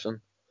to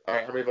Carson. All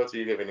right, how many votes are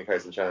you giving to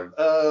Carson, Sean?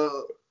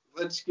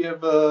 Let's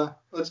give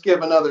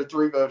another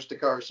 3 votes to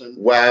Carson.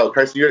 Wow,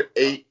 Carson, you're at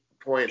 8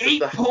 points.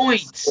 8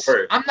 points.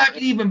 I'm not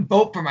gonna even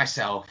vote for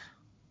myself.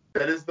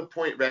 That is the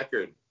point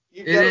record.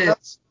 You've got enough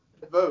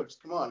votes.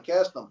 Come on,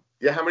 cast them.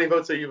 Yeah, how many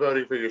votes are you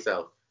voting for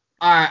yourself?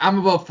 All right, I'm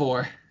gonna vote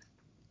 4.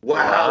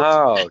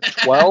 Wow,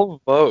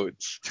 12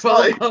 votes.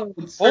 12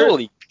 votes.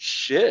 Holy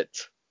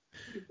shit.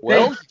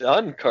 Well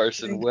done,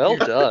 Carson. Well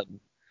done.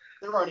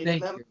 There aren't even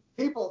that many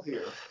people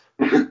here.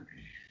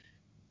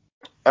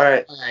 All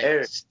right,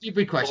 Eric.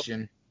 Stupid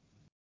question.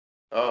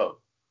 Oh.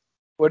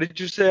 What did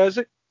you say,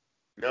 Isaac?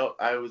 No,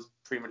 I was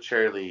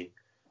prematurely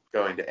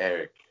going to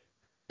Eric.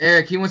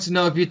 Eric, he wants to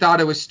know if you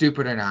thought it was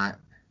stupid or not.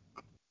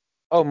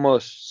 Oh,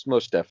 most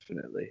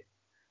definitely.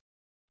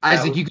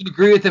 Isaac, you can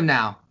agree with him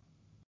now.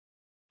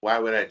 Why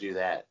would I do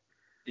that?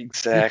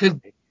 Exactly.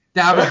 Because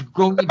that was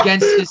going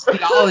against his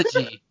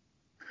theology.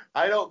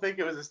 I don't think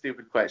it was a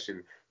stupid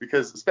question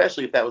because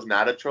especially if that was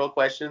not a troll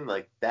question,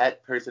 like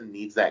that person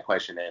needs that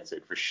question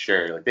answered for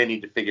sure. Like they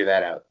need to figure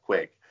that out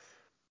quick.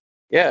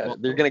 Yeah, Well,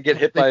 they're gonna get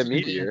hit by a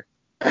meteor.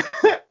 You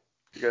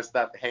gotta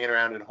stop hanging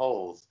around in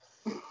holes.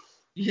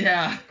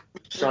 Yeah.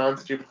 Sean,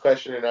 stupid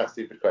question or not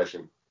stupid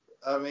question?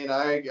 I mean,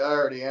 I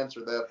already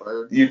answered that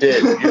part. You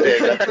did.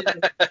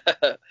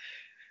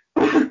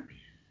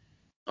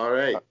 All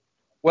right.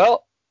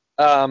 Well,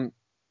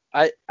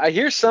 I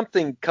hear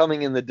something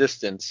coming in the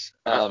distance.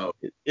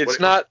 It's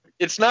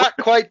not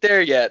quite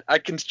there yet. I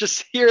can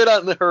just hear it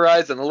on the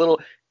horizon, a little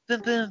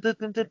dum, dum, dum,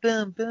 dum,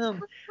 dum,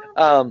 dum,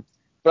 dum.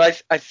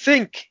 But I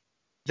think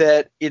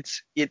that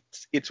it's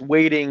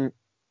waiting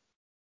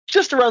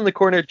just around the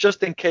corner,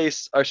 just in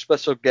case our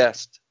special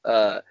guest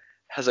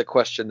has a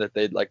question that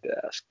they'd like to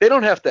ask. They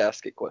don't have to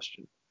ask a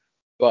question,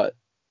 but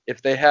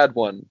if they had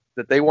one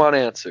that they want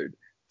answered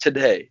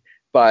today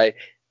by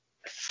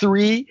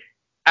 3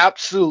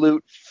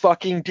 absolute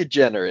fucking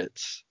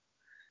degenerates,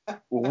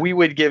 we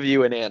would give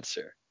you an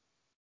answer.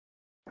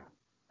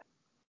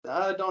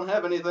 I don't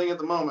have anything at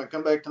the moment.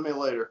 Come back to me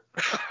later.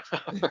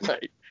 All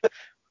right.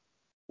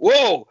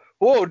 Whoa!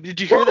 Did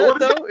you hear that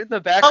though in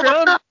the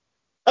background?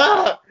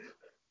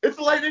 It's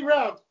a lightning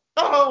round.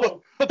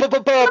 Oh!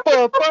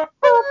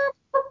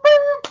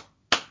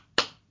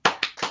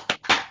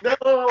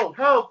 No!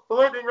 Help! The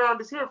lightning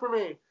round is here for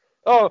me.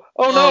 Oh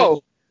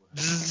no!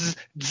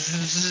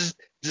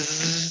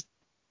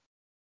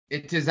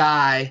 It is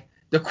I,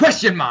 the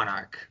Question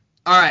Monarch.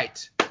 All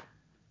right.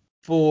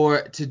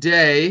 For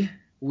today,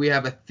 we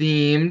have a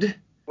themed.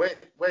 Wait.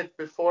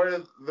 Before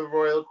the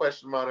Royal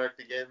Question Monarch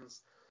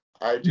begins,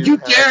 You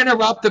dare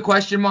interrupt the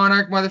Question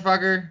Monarch,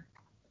 motherfucker?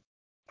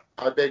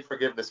 I beg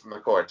forgiveness from the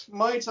court.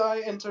 Might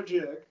I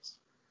interject,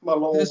 my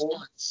lord? This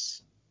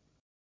once.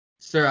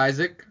 Sir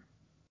Isaac?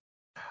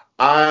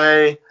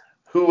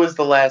 Who was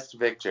the last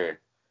victor?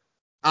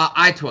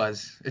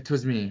 It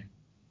was me.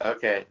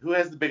 Okay. Who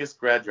has the biggest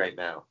grudge right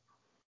now?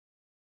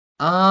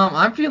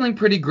 I'm feeling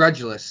pretty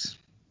grudgeless.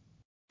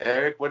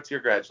 Eric, what's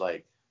your grudge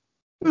like?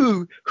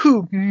 Who,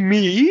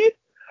 me?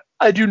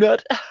 I do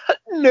not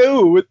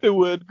know what the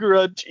word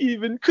grudge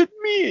even could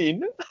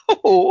mean.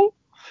 Oh.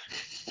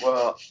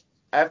 Well,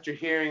 after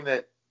hearing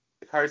that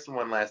Carson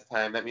won last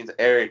time, that means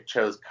Eric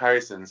chose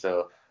Carson,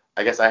 so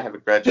I guess I have a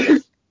grudge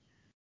against.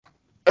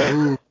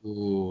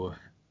 Ooh.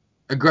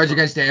 A grudge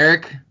against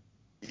Eric?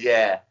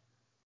 Yeah.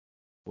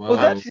 Well,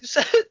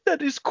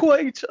 that is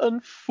quite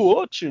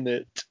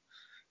unfortunate.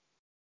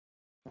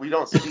 We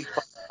don't speak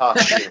talk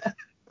here.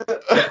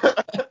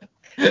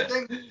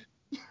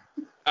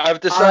 I've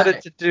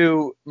decided to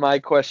do my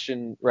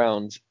question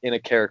rounds in a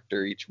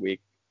character each week,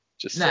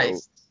 just so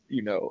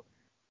you know.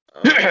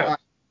 All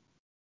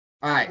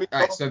right.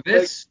 So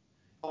this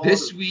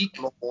week,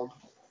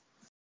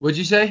 what'd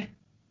you say?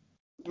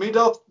 Me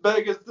doth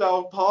beggeth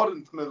thou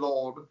pardon, my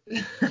lord.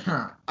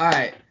 All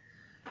right.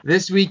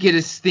 This week it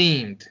is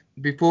themed.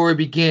 Before we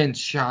begin,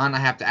 Sean, I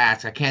have to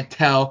ask. I can't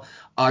tell.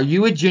 Are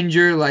you a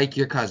ginger like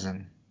your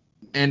cousin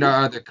and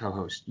our other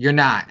co-host? You're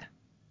not.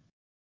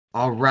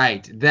 All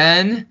right.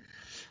 Then,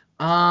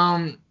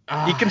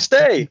 he can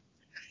stay.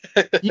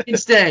 He can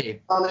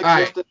stay. All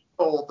right.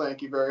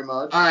 Thank you very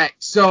much. All right.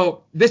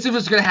 So this is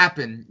what's gonna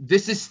happen.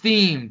 This is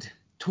themed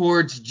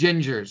towards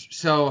gingers.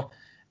 So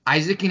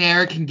Isaac and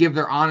Eric can give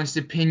their honest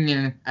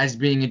opinion as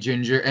being a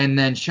ginger, and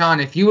then Sean,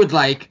 if you would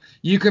like,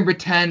 you can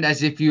pretend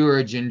as if you were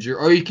a ginger,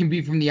 or you can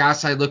be from the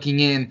outside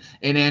looking in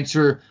and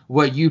answer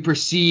what you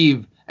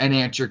perceive an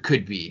answer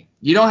could be.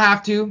 You don't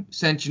have to,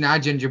 since you're not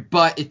a ginger,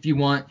 but if you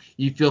want,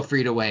 you feel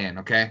free to weigh in,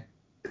 okay?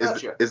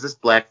 Is this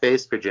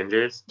blackface for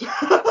gingers?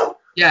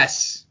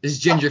 Yes, it's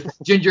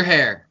ginger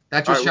hair.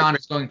 That's what Sean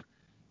is going.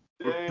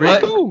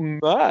 Oh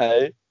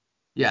my.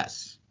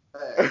 Yes.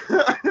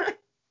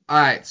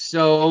 All right,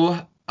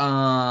 so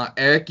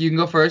Eric, you can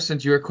go first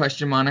since you were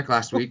Question Monarch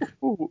last week.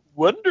 Ooh,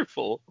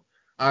 wonderful.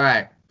 All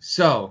right,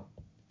 so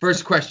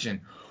first question: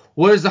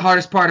 what is the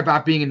hardest part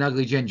about being an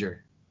ugly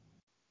ginger?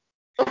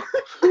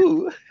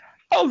 Ooh,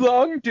 how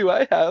long do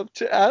I have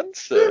to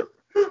answer?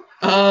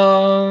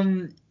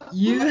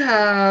 You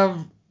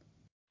have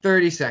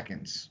 30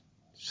 seconds,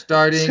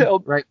 starting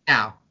right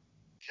now.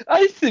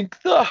 I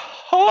think the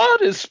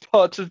hardest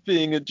part of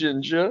being a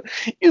ginger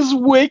is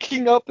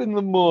waking up in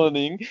the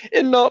morning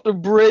and not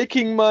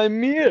breaking my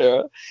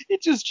mirror.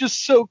 It is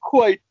just so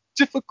quite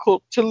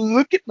difficult to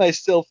look at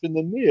myself in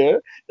the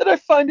mirror that I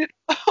find it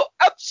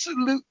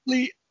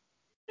absolutely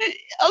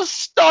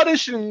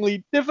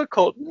astonishingly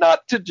difficult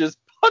not to just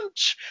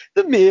punch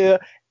the mirror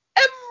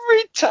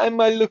every time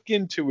I look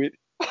into it.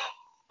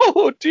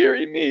 Oh,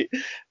 dearie me.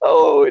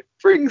 Oh, it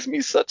brings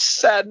me such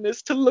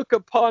sadness to look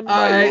upon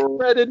my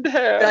reddened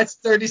hair. That's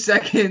 30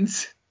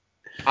 seconds.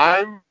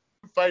 I'm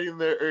fighting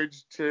the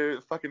urge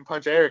to fucking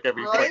punch Eric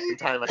every fucking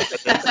time I said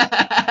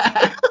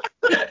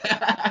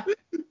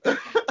this.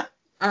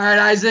 All right,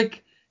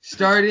 Isaac,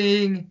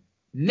 starting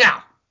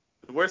now.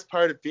 The worst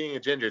part of being a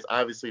ginger is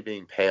obviously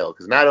being pale,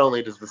 because not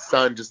only does the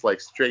sun just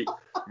like straight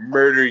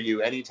murder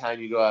you anytime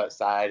you go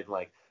outside, and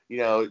like, you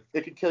know,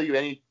 it could kill you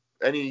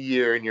any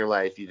year in your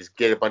life, you just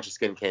get a bunch of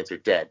skin cancer,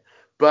 dead.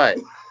 But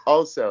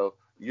also,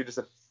 you're just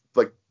a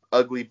like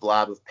ugly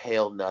blob of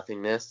pale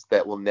nothingness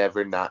that will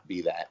never not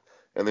be that.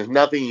 And there's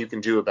nothing you can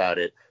do about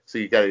it. So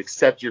you got to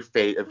accept your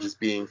fate of just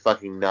being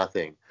fucking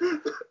nothing.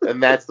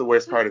 And that's the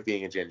worst part of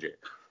being a ginger.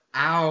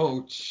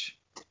 Ouch.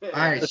 All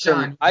right, Listen,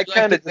 Sean. I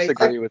kind of like to-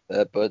 disagree with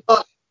that, but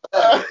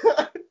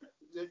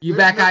You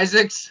back,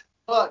 Isaacs?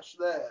 Touch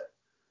that.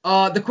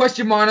 The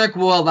question monarch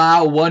will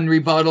allow one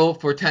rebuttal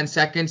for 10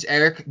 seconds.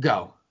 Eric,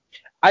 go.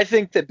 I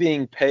think that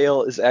being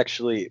pale is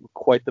actually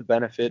quite the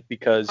benefit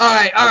because. All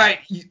right.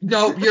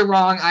 No, you're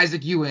wrong,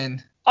 Isaac. You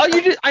win. Oh,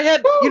 you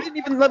didn't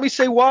even let me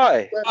say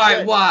why.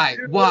 All right,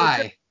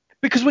 why?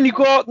 Because when you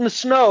go out in the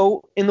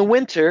snow in the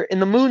winter in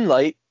the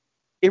moonlight,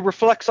 it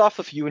reflects off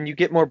of you and you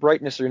get more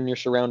brightness in your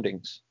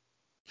surroundings.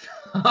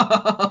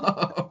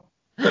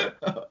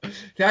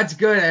 That's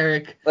good,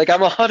 Eric. Like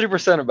I'm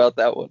 100% about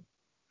that one.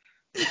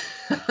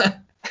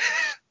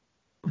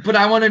 But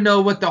I want to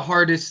know what the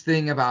hardest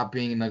thing about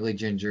being an ugly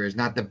ginger is,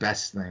 not the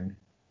best thing.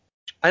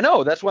 I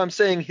know. That's why I'm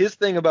saying his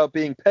thing about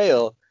being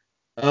pale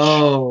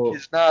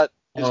is not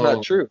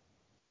true.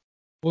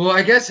 Well,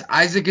 I guess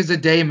Isaac is a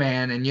day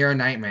man and you're a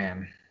night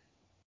man.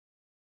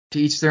 To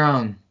each their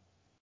own.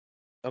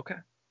 Okay.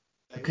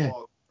 Okay.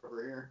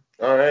 Over here.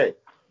 All right.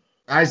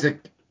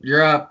 Isaac,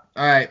 you're up.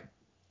 All right.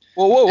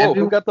 Whoa.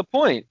 Who got the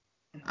point?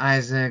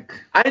 Isaac.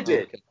 I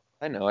did. Okay.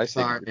 I know. I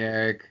Sorry, think.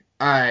 Eric.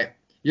 All right.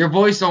 Your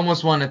voice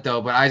almost won it, though,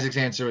 but Isaac's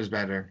answer was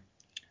better.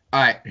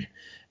 All right.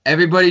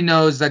 Everybody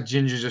knows that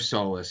gingers are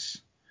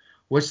soulless.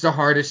 What's the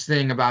hardest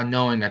thing about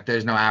knowing that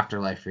there's no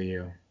afterlife for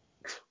you?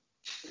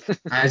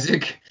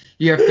 Isaac,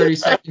 you have 30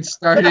 seconds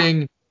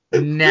starting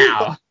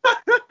now.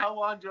 How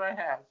long do I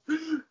have?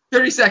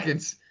 30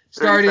 seconds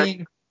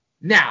starting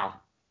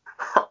now.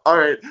 All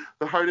right.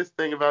 The hardest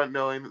thing about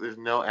knowing that there's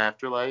no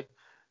afterlife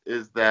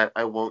is that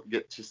I won't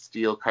get to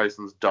steal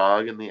Carson's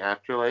dog in the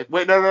afterlife.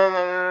 Wait, no.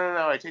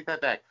 I take that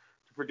back.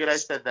 Forget I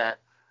said that.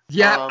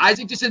 Yeah,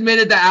 Isaac just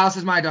admitted that Alice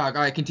is my dog.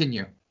 All right,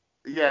 continue.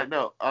 Yeah,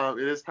 no.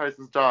 It is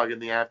Carson's dog in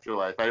the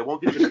afterlife. I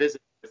won't get to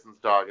visit Carson's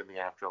dog in the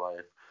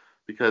afterlife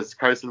because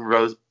Carson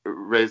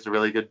raised a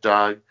really good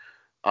dog.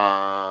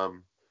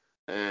 And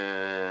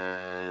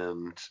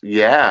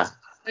yeah.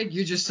 I think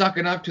you're just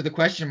sucking up to the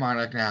question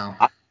monarch now.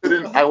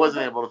 I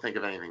wasn't able to think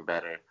of anything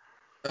better.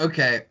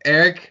 Okay,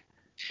 Eric.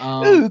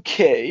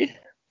 Okay.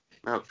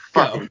 Oh,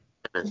 fucking.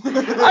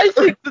 I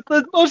think that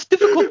the most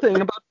difficult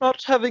thing about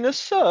not having a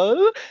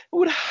soul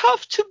would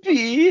have to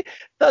be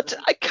that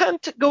I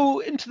can't go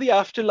into the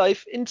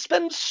afterlife and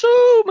spend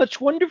so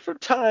much wonderful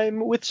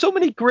time with so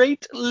many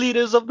great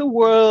leaders of the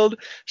world,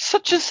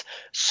 such as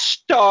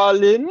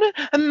Stalin,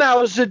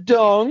 Mao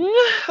Zedong,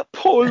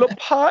 Pol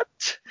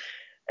Pot,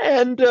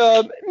 and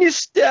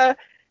Mr.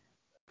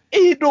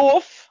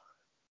 Adolf.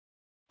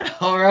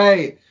 All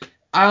right.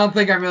 I don't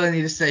think I really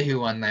need to say who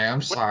won there.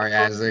 I'm sorry,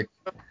 Isaac.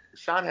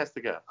 Sean has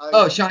to go.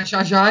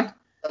 Sean.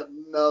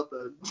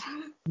 Nothing.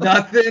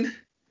 Nothing?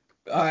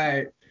 All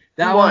right.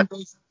 That one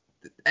goes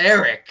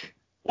Eric.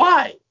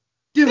 Why?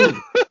 Dude,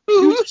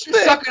 you just were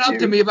sucking up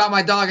to me about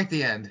my dog at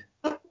the end.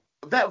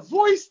 That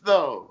voice,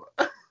 though.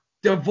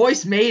 The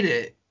voice made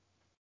it.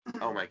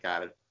 Oh, my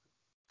God.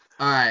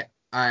 All right.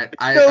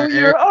 Know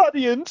your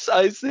audience,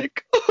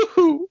 Isaac.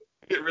 I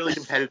get really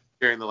competitive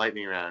during the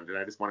lightning round, and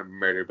I just want to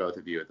murder both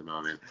of you at the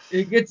moment.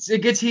 It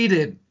gets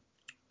heated.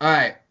 All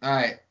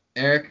right.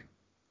 Eric,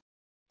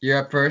 you're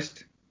up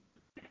first.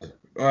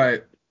 All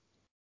right.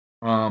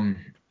 All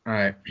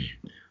right.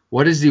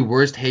 What is the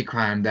worst hate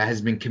crime that has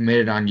been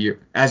committed on you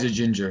as a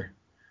ginger?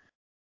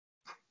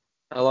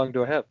 How long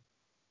do I have?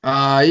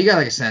 You got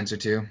like a sentence or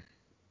two.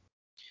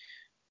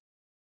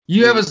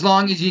 You have as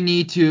long as you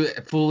need to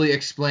fully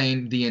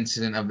explain the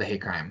incident of the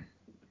hate crime.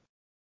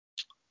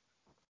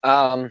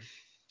 I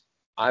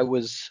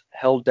was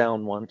held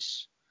down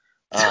once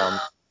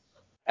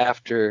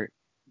after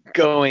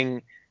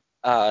going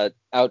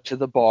out to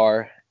the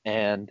bar,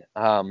 and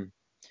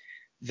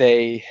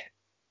they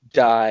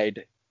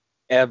dyed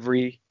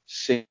every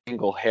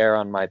single hair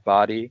on my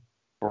body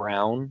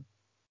brown,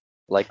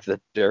 like the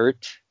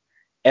dirt.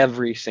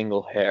 Every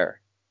single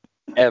hair.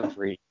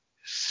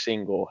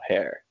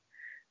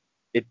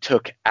 It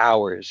took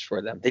hours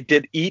for them. They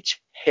did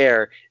each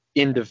hair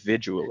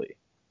individually.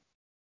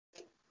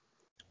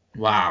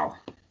 Wow.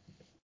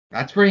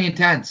 That's pretty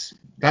intense.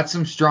 That's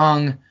some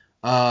strong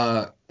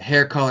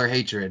hair color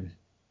hatred.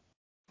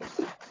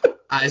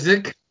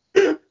 Isaac?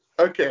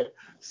 Okay,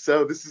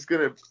 so this is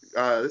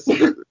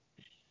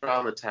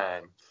drama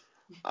time.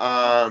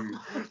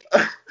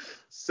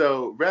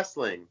 So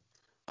wrestling.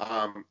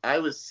 I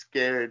was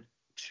scared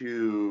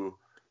to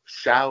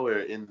shower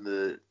in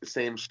the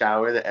same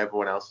shower that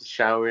everyone else was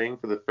showering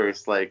for the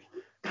first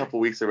couple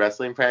weeks of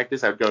wrestling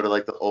practice. I'd go to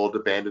the old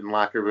abandoned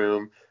locker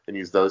room and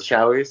use those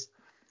showers,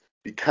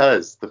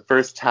 because the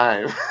first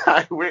time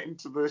I went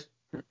into the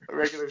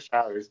regular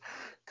showers,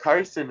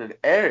 Carson and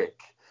Eric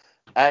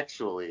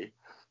actually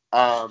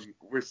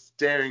were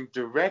staring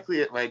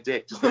directly at my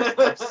dick, just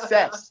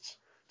obsessed,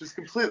 just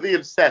completely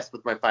obsessed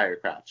with my fire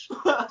crotch,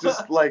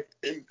 just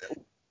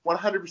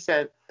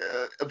 100%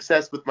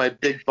 obsessed with my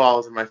big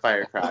balls and my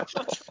fire crotch.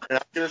 And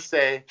I'm going to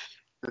say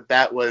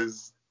that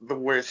was the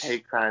worst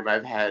hate crime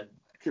I've had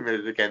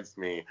committed against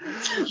me.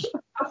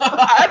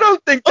 I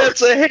don't think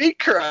that's a hate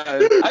crime.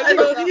 I think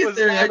that was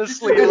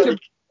honestly like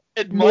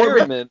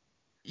admirement.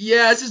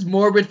 Yeah, it's just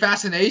morbid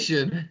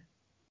fascination.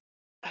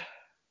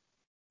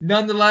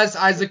 Nonetheless,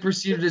 Isaac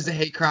perceived it as a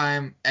hate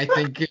crime. I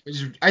think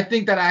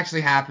that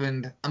actually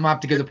happened. I'm gonna have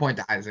to give the point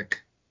to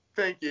Isaac.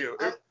 Thank you.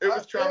 It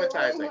was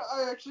traumatizing.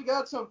 I actually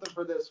got something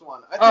for this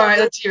one. All right,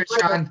 let's hear it,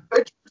 Sean.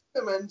 Richard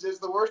Simmons is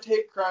the worst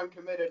hate crime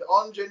committed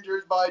on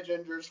gingers, by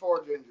gingers,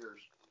 for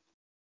gingers.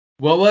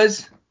 What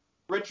was?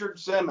 Richard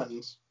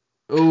Simmons.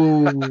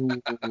 Ooh.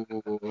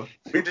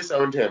 We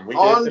disowned him.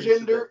 On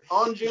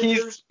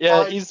gingers,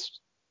 he's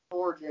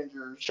for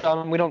gingers.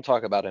 Sean, we don't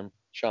talk about him.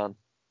 Sean.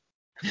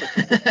 We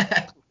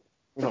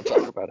don't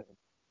talk about him.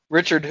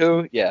 Richard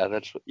who? Yeah,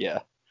 yeah.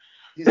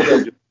 He's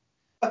dead.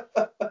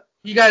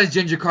 He got his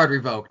ginger card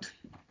revoked.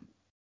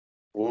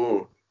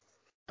 Ooh.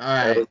 All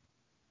right.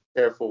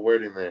 Careful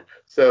wording there.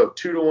 So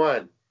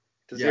 2-1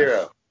 to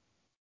 0.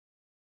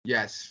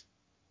 Yes.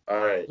 All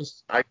right.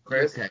 I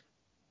first. Okay.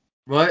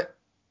 What?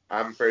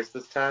 I'm first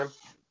this time.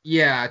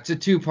 Yeah, it's a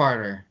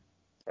two-parter.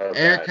 Oh,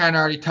 Eric kind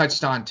of already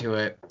touched onto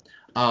it.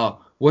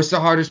 What's the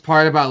hardest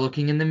part about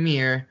looking in the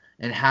mirror,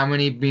 and how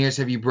many mirrors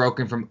have you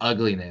broken from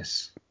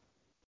ugliness?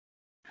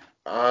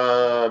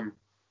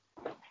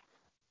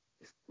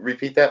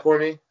 Repeat that for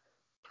me.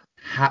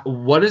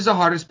 What is the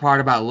hardest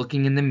part about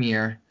looking in the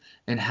mirror,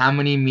 and how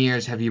many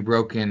mirrors have you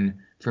broken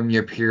from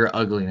your pure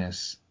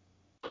ugliness?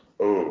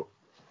 Oh.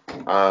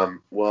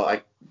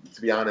 Well,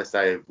 to be honest,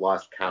 I've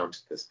lost count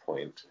at this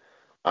point.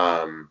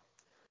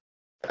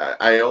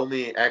 I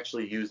only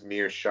actually use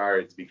mirror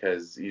shards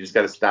because you just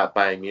got to stop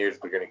buying mirrors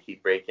if they're going to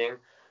keep breaking.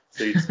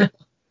 So you just in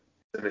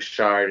a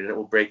shard and it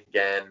will break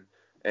again,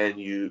 and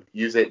you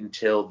use it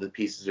until the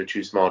pieces are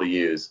too small to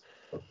use.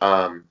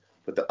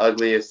 But the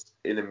ugliest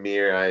in a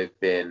mirror I've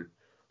been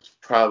was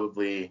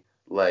probably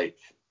like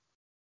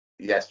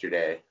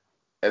yesterday,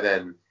 and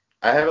then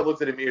I haven't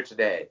looked at a mirror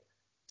today.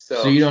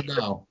 So you don't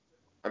know.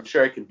 I'm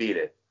sure I can beat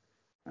it.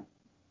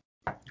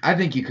 I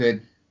think you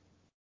could.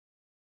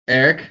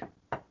 Eric?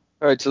 All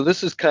right, so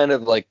this is kind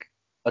of like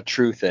a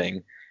true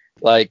thing.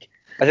 Like,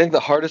 I think the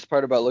hardest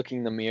part about looking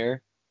in the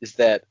mirror is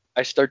that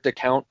I start to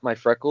count my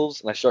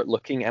freckles, and I start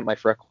looking at my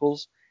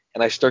freckles,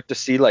 and I start to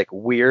see like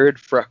weird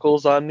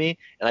freckles on me,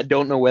 and I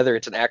don't know whether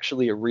it's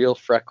actually a real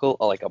freckle,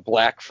 or like a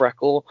black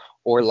freckle,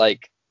 or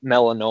like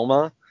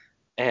melanoma.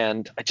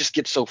 And I just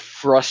get so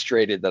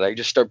frustrated that I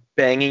just start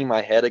banging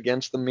my head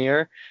against the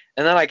mirror,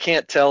 and then I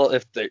can't tell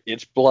if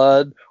it's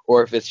blood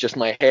or if it's just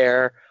my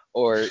hair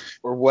or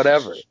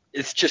whatever.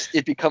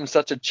 It becomes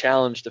such a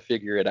challenge to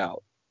figure it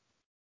out.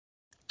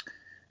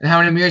 And how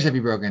many mirrors have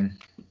you broken?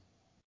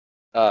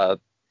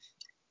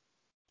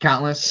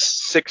 Countless.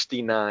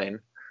 69.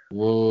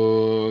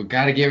 Whoa,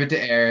 gotta give it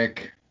to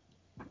Eric.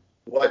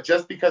 What,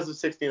 just because of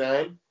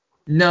 69?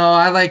 No,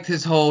 I liked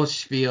his whole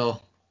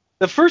spiel.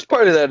 The first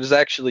part of that is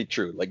actually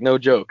true. Like, no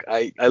joke.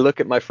 I look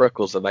at my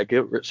freckles and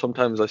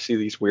sometimes I see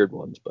these weird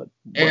ones, but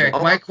Eric,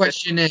 my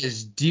question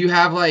is, do you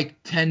have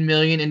like 10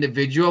 million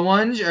individual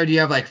ones, or do you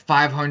have like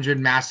 500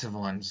 massive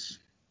ones?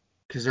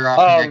 Because they're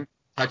all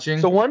touching.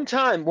 So one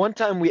time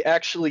we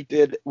actually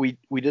did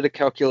a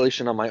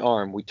calculation on my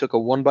arm. We took a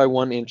 1 by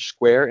 1 inch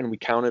square and we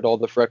counted all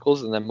the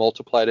freckles and then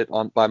multiplied it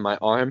by my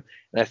arm,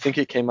 and I think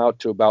it came out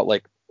to about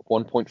like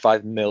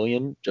 1.5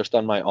 million just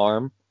on my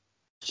arm.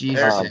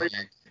 Jesus.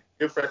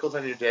 You have freckles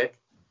on your dick?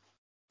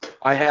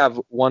 I have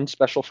one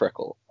special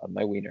freckle on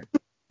my wiener.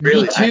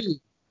 Really? Me too.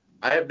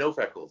 I have no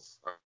freckles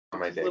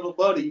on my dick. Little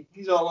buddy,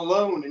 he's all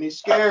alone and he's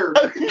scared.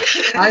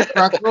 My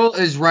freckle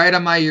is right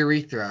on my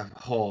urethra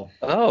hole.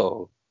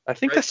 Oh, I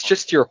think that's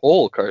just your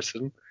hole,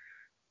 Carson.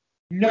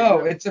 No,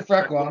 it's a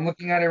freckle. I'm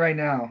looking at it right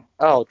now.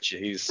 Oh,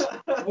 jeez.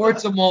 Or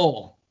it's a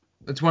mole.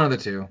 It's one of the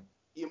two.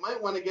 You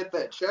might want to get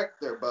that checked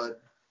there, bud.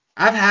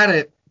 I've had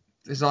it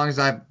as long as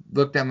I've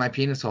looked at my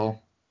penis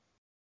hole.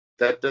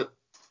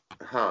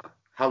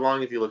 How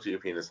long have you looked at your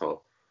penis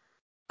hole?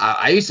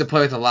 I used to play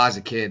with it a lot as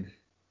a kid.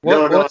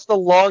 What's the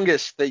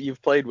longest that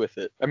you've played with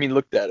it? I mean,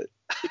 looked at it.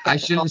 I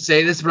shouldn't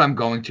say this, but I'm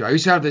going to. I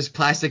used to have this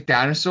plastic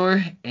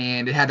dinosaur,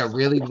 and it had a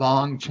really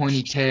long,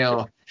 pointy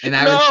tail. And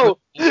No!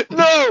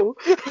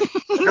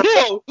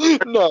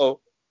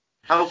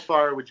 How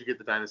far would you get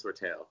the dinosaur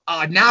tail?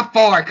 Not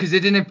far, because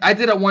it didn't. I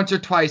did it once or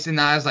twice,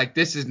 and I was like,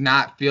 this does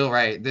not feel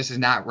right. This is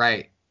not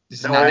right.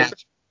 This is not natural.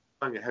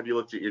 Have you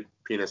looked at your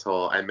penis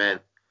hole? I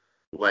meant,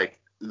 like,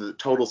 the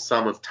total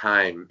sum of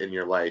time in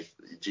your life.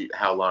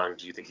 How long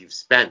do you think you've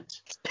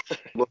spent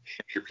looking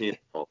at your penis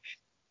hole?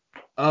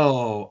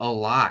 Oh, a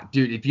lot.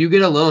 Dude, if you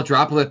get a little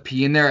droplet of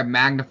pee in there, it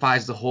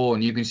magnifies the hole,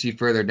 and you can see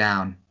further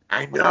down.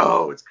 I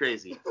know, it's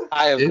crazy.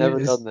 I have never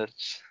done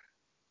this.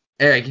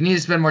 Eric, you need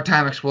to spend more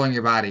time exploring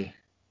your body.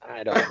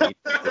 I don't need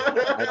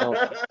to. I don't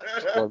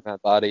explore my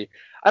body.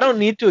 I don't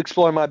need to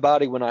explore my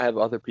body when I have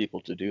other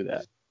people to do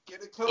that.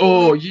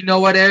 Oh, you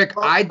know what, Eric?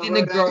 I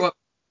didn't grow up.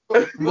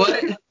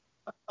 What?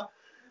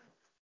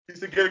 You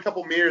should get a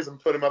couple mirrors and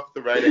put them up at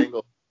the right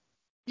angle.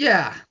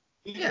 Yeah.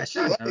 Yeah,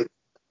 sure.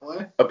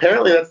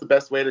 Apparently, that's the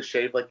best way to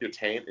shave like your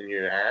taint and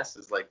your ass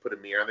is like put a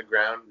mirror on the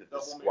ground and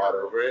just squat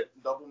over it.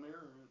 Double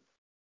mirror.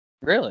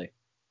 Really?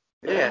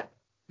 Yeah.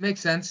 Makes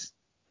sense.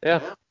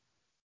 Yeah.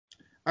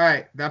 All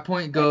right, that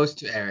point goes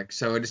to Eric,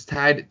 so it is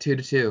tied at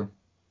 2-2.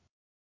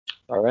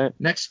 All right.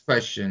 Next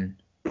question.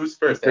 Who's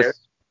first, Eric?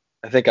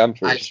 I think I'm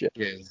first.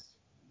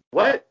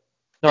 What?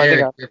 No, Eric,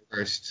 I think you're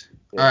first.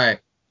 Yeah. All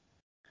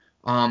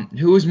right.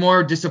 Who was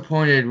more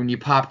disappointed when you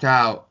popped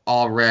out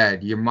all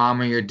red, your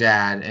mom or your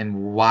dad,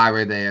 and why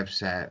were they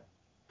upset?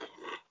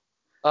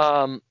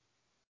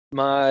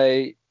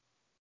 My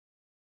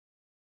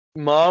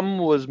mom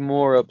was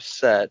more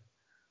upset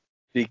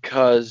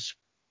because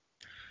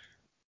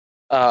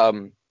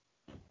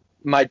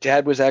my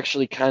dad was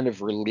actually kind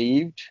of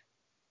relieved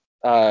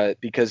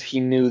because he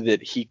knew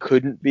that he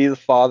couldn't be the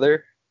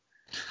father,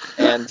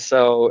 and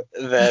so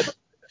that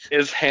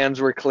his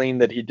hands were clean,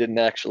 that he didn't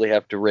actually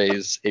have to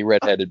raise a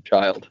redheaded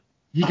child.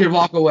 He could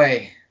walk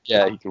away.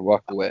 Yeah, he could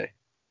walk away.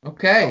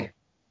 Okay.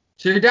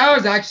 So your dad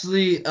was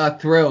actually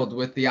thrilled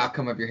with the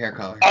outcome of your hair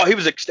color. Oh, he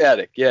was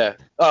ecstatic. Yeah.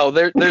 Oh,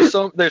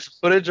 there's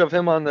footage of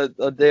him on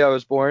the day I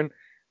was born,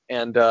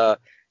 and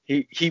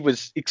he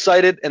was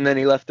excited, and then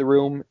he left the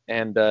room,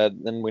 and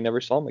then we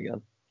never saw him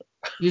again.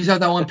 You just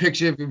have that one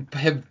picture of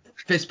him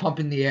fist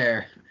pumping the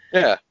air.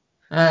 Yeah.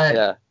 All right.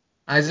 Yeah.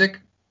 Isaac?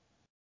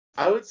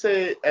 I would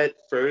say at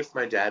first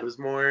my dad was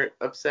more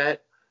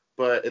upset,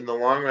 but in the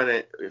long run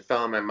it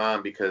fell on my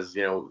mom because,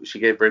 you know, she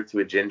gave birth to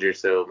a ginger,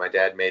 so my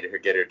dad made her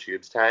get her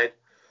tubes tied.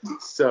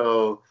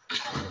 So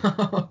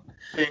I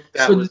think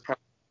that was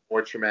probably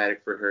more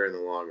traumatic for her in the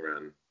long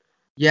run.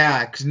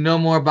 Yeah, because no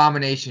more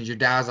abominations. Your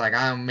dad's like,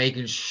 I'm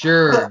making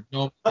sure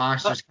no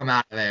monsters come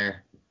out of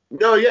there.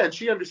 No, yeah, and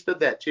she understood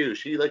that too.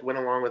 She like went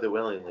along with it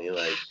willingly,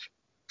 like,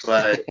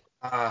 but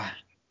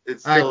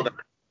it's still not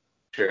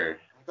sure.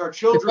 Our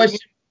children need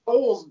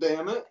holes,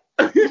 damn it.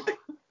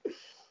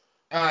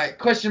 All right,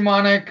 question,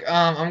 Monarch.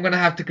 I'm gonna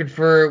have to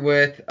confer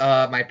with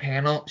my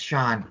panel.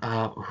 Sean,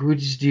 who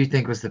do you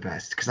think was the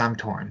best? Because I'm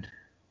torn.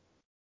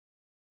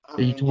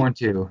 Are you torn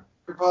too?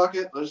 Your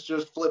pocket. Let's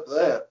just flip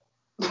that.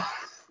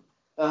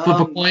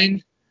 Flip a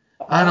coin?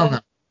 I don't know.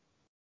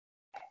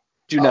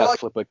 Do not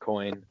flip a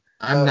coin.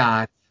 I'm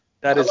not.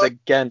 That is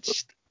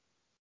against.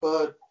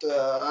 But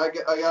I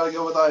gotta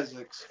go with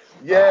Isaac's.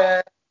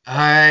 Yeah. All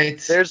right.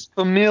 There's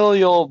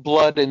familial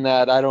blood in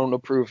that. I don't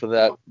approve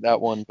of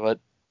that one, but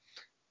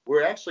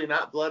we're actually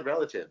not blood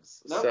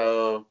relatives. Nope.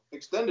 So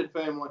extended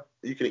family.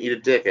 You can eat a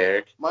dick,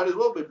 Eric. Might as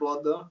well be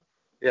blood though.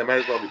 Yeah, might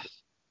as well be.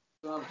 That's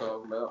what I'm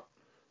talking about.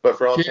 But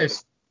for all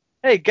Cheers.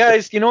 Hey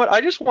guys, you know what?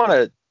 I just want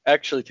to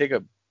actually take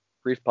a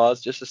brief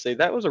pause just to say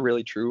that was a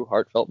really true,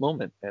 heartfelt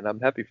moment, and I'm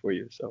happy for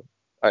you. So,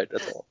 all right,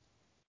 that's all.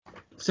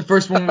 It's the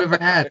first one we've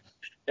ever had.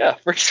 Yeah,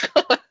 first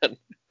one.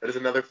 That is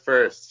another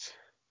first.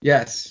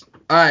 Yes.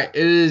 All right.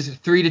 It is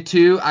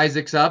 3-2.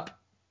 Isaac's up.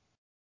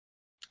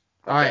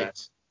 All right.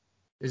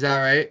 Is that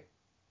right?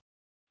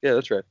 Yeah,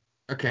 that's right.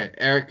 Okay.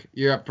 Eric,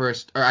 you're up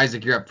first. Or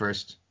Isaac, you're up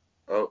first.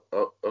 Oh,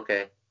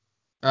 okay.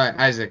 All right,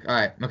 Isaac. All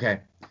right.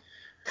 Okay.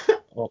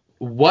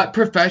 What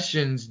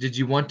professions did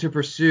you want to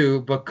pursue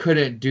but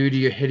couldn't due to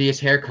your hideous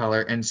hair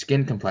color and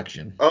skin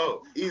complexion?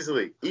 Oh,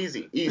 easy.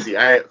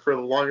 I, for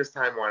the longest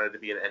time, wanted to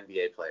be an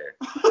NBA player.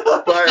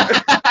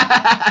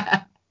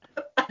 But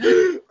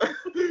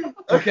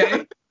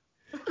Okay.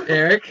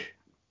 Eric?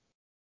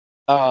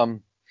 I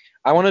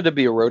wanted to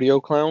be a rodeo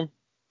clown.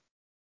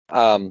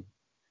 I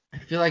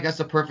feel like that's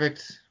a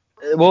perfect.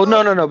 Well,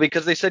 no,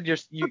 because they said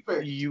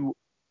you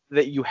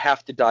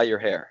have to dye your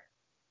hair.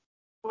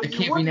 Well, It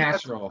can't be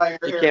natural.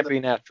 It can't be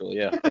natural,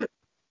 yeah.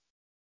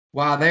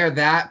 Wow, they're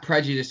that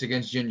prejudiced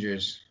against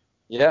gingers.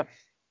 Yeah.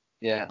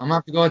 I'm gonna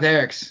have to go with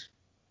Eric's.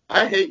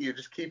 I hate you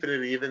just keeping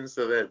it even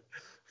so that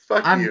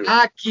fuck I'm you.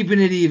 not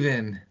keeping it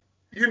even.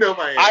 You know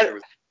my answer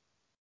was.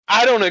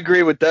 I don't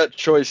agree with that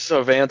choice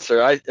of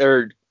answer.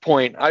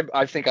 Point.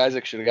 I think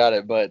Isaac should have got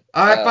it, but.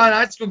 All right, fine.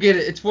 I'll just go get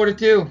it. It's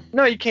 4-2.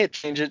 No, you can't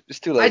change it. It's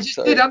too late. I just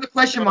did. I'm the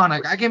question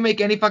monarch. I can make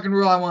any fucking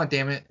rule I want.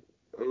 Damn it.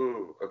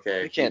 Ooh,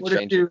 okay. You can't 4-2.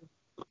 change it.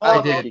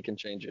 I did. He can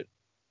change it.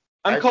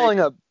 I'm calling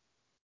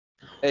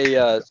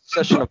a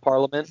session of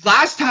parliament.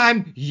 Last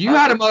time you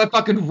had a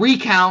motherfucking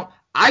recount,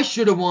 I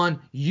should have won.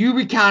 You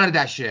recounted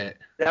that shit.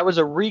 That was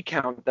a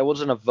recount. That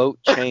wasn't a vote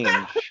change.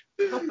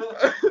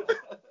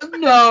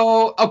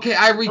 No. Okay,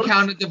 I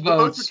recounted the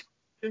votes.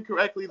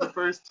 Incorrectly the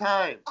first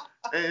time,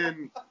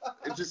 and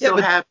it just so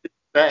happened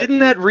that. Didn't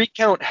that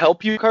recount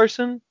help you,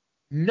 Carson?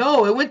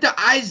 No, it went to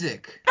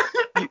Isaac.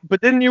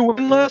 But didn't you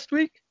win last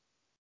week?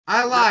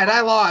 I lied. I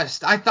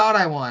lost. I thought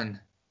I won.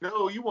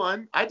 No, you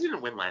won. I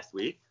didn't win last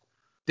week.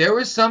 There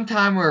was some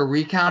time where a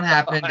recount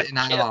happened and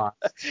I lost.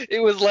 It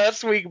was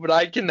last week, but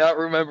I cannot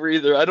remember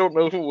either. I don't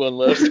know who won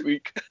last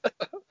week.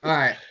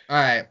 All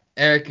right.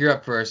 Eric, you're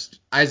up first.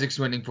 Isaac's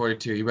winning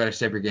 4-2. You better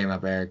step your game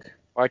up, Eric.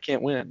 I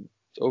can't win.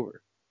 It's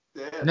over.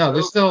 Yeah, No,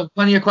 there's still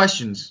plenty of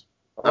questions.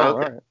 Oh,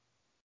 okay.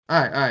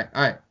 All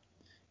right.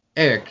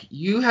 Eric,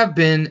 you have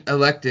been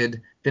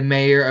elected the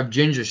mayor of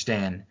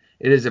Gingerstan.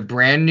 It is a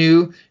brand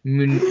new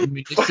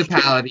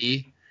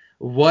municipality.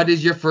 What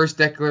is your first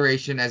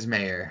declaration as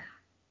mayor?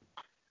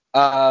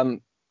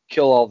 Kill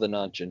all the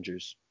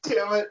non-gingers.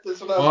 Damn it!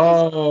 That's what I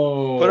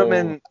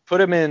was. Put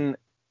them in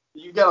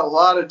You got a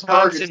lot of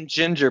targets. constant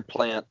ginger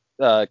plant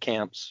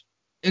camps.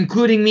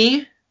 Including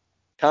me?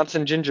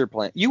 Constant ginger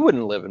plant. You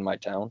wouldn't live in my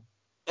town.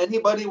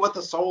 Anybody with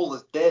a soul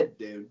is dead,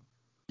 dude.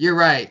 You're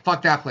right.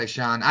 Fuck that place,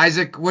 Sean.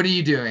 Isaac, what are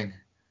you doing?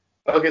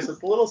 Okay, so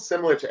it's a little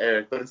similar to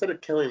Eric, but instead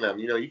of killing them,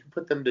 you can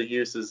put them to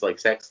use as like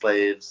sex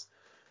slaves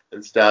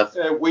and stuff.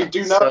 We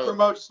do not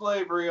promote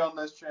slavery on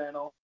this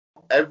channel.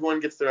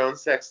 Everyone gets their own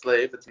sex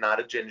slave. It's not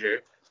a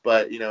ginger,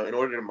 but in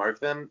order to mark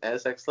them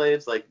as sex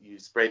slaves, like you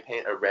spray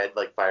paint a red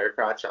like fire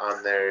crotch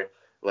on their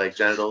like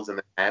genitals and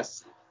their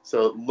ass,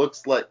 so it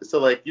looks like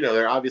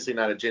they're obviously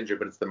not a ginger,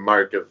 but it's the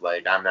mark of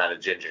like I'm not a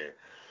ginger,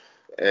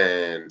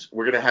 and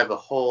we're gonna have a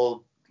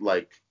whole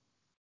like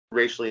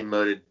racially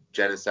motivated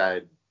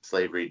genocide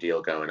slavery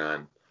deal going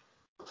on.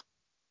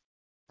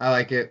 I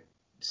like it.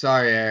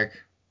 Sorry, Eric.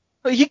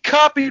 He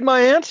copied my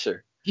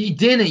answer. He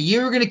didn't.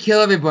 You were going to kill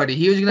everybody.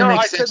 He was going to make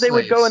I sex said they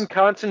would go in slaves.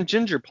 constant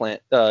ginger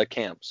plant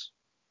camps.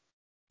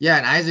 Yeah,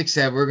 and Isaac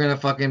said we're going to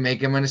fucking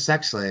make him into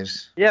sex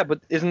slaves. Yeah, but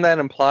isn't that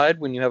implied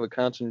when you have a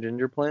constant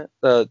ginger plant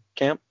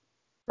camp?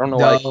 I don't know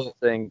why I keep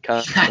saying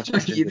constant I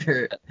don't ginger.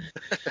 either.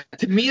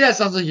 To me, that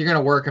sounds like you're going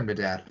to work him to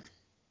death.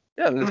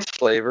 Yeah, that's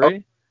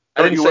slavery.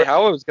 I didn't say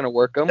how I was going to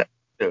work him.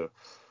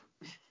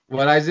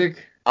 What,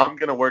 Isaac? I'm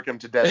going to work him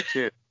to death,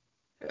 too.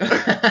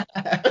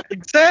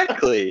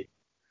 Exactly.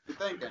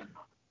 What are you thinking?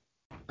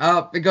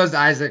 Oh, it goes to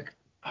Isaac.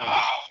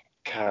 Oh,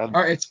 God.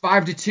 All right, it's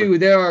 5-2.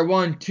 There are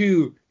 1,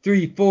 2,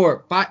 3,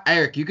 4, 5.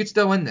 Eric, you could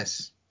still win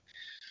this.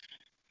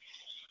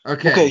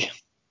 Okay.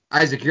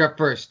 Isaac, you're up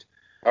first.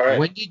 All right.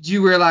 When did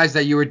you realize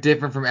that you were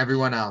different from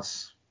everyone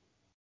else?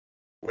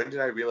 When did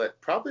I realize?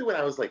 Probably when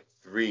I was like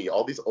 3.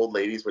 All these old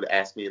ladies would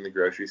ask me in the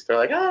grocery store,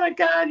 like, "Oh my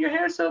God, your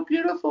hair's so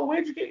beautiful.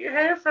 Where'd you get your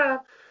hair from?"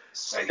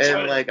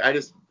 And like I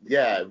just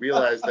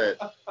realized that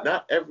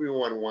not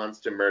everyone wants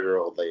to murder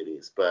old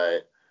ladies,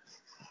 but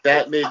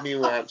that made me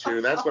want to.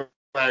 And that's when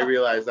I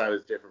realized I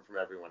was different from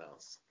everyone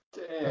else.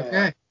 Damn.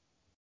 Okay.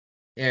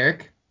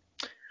 Eric?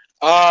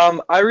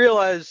 I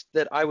realized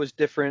that I was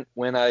different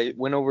when I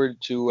went over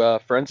to a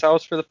friend's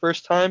house for the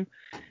first time,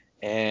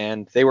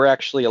 and they were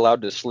actually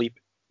allowed to sleep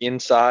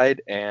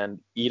inside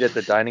and eat at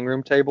the dining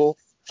room table.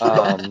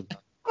 And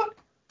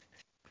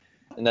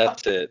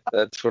that's it.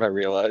 That's what I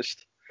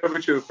realized. Over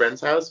to a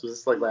friend's house? Was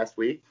this like last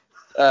week?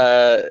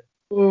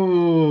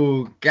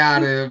 Ooh,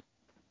 got him.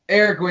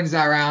 Eric wins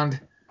that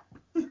round.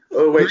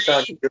 Oh wait,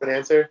 Sean, you have an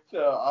answer?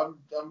 So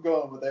I'm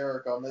going with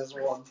Eric on this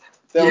one.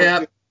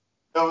 That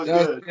was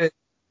good.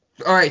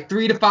 All right,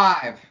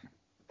 3-5.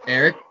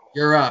 Eric,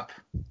 you're up.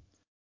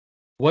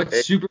 What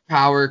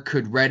superpower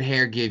could red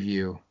hair give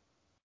you?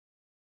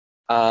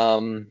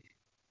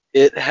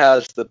 It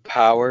has the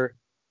power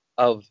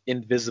of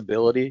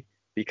invisibility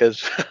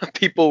because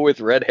people with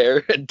red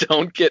hair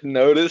don't get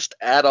noticed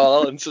at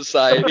all in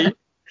society.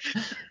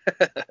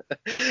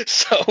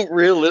 So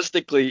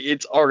realistically,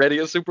 it's already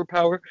a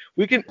superpower.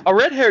 A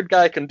red-haired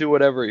guy can do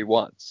whatever he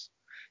wants,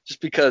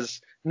 just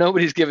because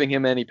nobody's giving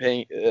him any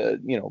paid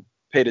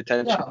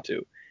attention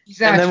to.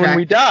 And then when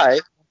we die,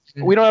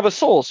 we don't have a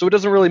soul, so it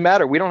doesn't really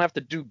matter. We don't have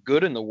to do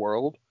good in the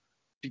world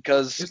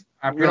because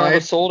we don't have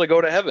a soul to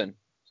go to heaven.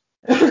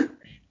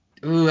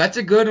 Ooh, that's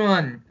a good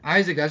one,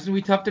 Isaac. That's gonna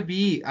be tough to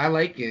beat. I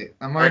like it.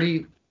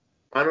 Mine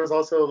was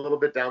also a little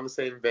bit down the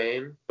same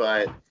vein,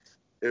 but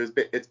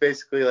it's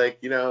basically like,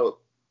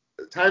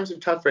 times are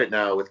tough right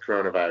now with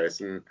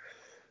coronavirus,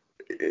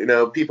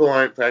 and people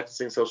aren't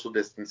practicing social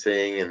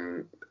distancing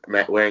and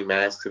wearing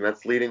masks, and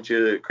that's leading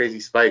to crazy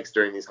spikes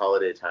during these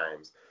holiday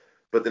times.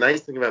 But the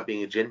nice thing about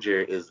being a ginger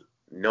is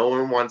no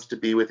one wants to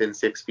be within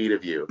 6 feet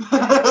of you.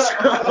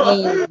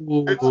 So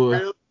it's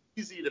really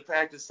easy to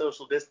practice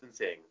social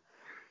distancing.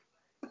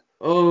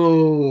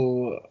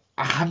 Oh,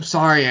 I'm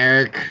sorry,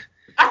 Eric.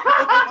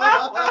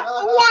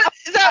 What?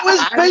 That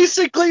was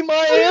basically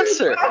my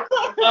answer.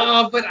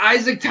 Oh, but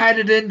Isaac tied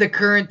it into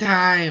current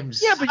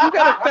times. Yeah, but you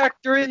got to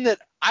factor in that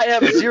I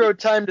have zero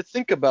time to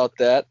think about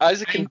that.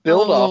 Isaac can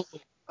build off.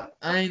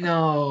 I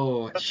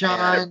know.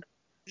 Sean,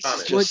 this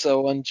is just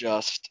so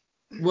unjust.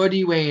 What are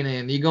you weighing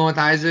in? You going with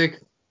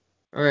Isaac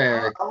or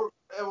Eric?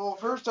 Well,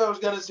 first I was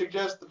going to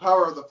suggest the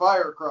power of the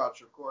fire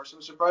crotch, of course.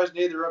 I'm surprised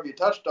neither of you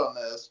touched on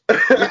this.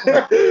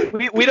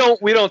 we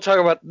don't talk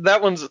about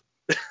that one's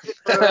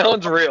that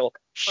one's real.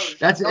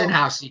 That's an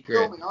in-house secret.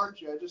 You told me,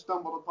 aren't you? I just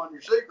stumbled upon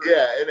your secret.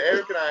 Yeah, and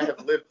Eric and I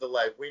have lived the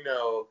life. We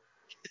know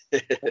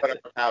what our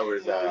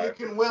powers are. You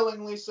can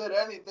willingly set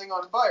anything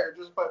on fire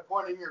just by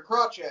pointing your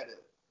crotch at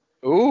it.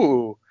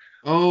 Ooh.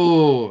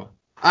 Oh. All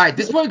right,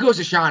 this one goes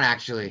to Sean,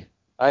 actually.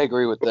 I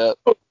agree with that.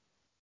 All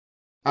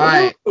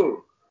right.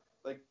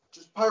 Like,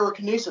 just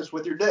pyrokinesis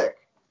with your dick.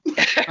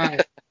 All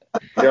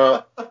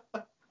right.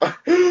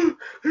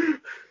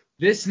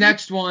 This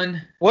next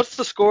one. What's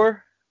the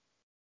score?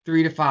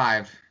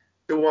 3-5.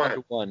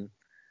 2-1. 1.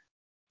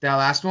 That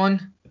last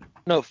one?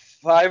 No,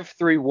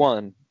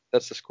 5-3-1.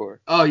 That's the score.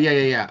 Oh,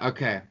 yeah.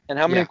 Okay. And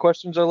how many Yeah.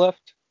 questions are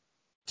left?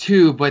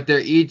 2, but they're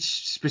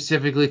each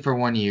specifically for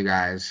one of you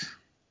guys.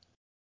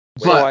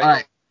 Wait, But, all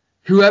right.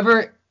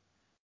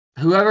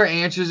 Whoever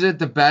answers it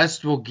the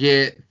best will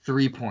get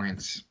 3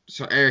 points.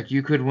 So, Eric,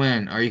 you could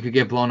win, or you could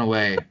get blown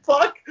away.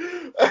 Fuck.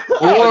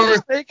 Or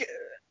just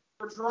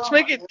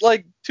make it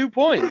like 2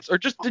 points, or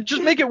just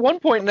make it 1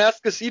 point and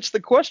ask us each the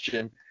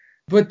question.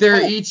 But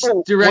they're each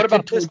directed what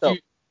about this, towards though? you.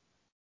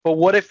 But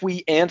what if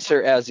we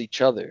answer as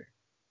each other?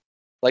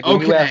 Like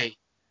when you ask, Okay.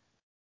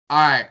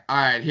 All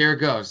right. Here it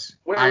goes.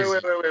 Wait.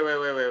 Isaac.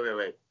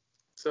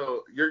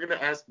 So you're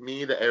gonna ask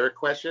me the Eric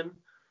question,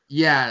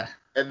 Yeah.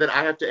 and then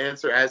I have to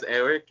answer as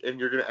Eric, and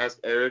you're gonna ask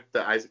Eric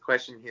the Isaac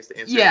question. He has to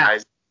answer Yeah.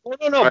 as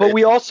Isaac. no, but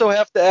we also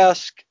have to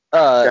ask,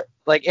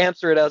 like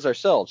answer it as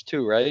ourselves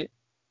too, right?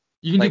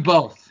 You can do Like-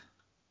 both.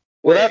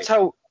 Well, Wait. that's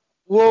how.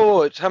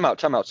 Whoa, time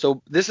out.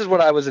 So this is what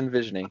I was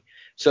envisioning.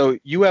 So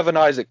you have an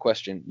Isaac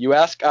question. You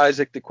ask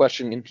Isaac the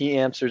question, and he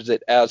answers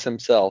it as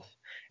himself.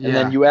 And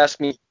then you ask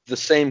me the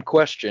same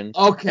question,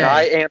 Okay. and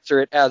I answer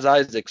it as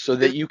Isaac, so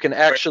that you can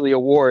actually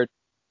award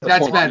the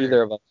That's point to better.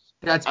 either of us.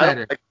 That's I don't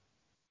better. like-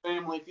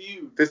 Family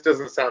Feud. This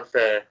doesn't sound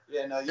fair.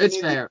 Yeah, no, you It's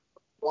need fair.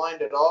 to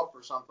blind it off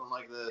or something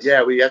like this.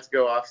 Yeah, we have to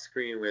go off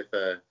screen with.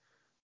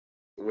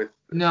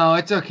 No,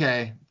 it's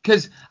okay.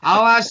 Cause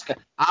I'll ask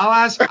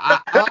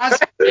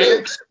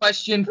Eric's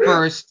question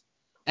first,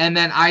 and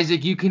then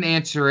Isaac, you can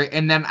answer it,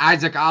 and then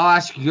Isaac, I'll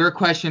ask your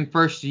question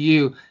first to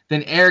you,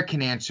 then Eric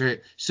can answer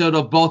it, so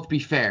it'll both be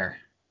fair.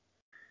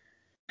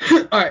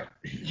 All right,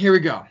 here we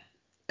go.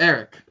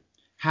 Eric,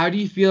 how do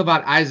you feel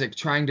about Isaac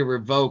trying to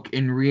revoke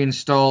and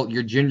reinstall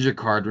your ginger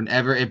card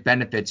whenever it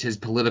benefits his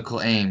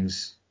political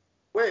aims?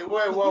 Wait,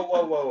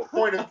 whoa.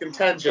 Point of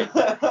contention.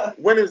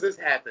 When has this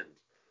happened?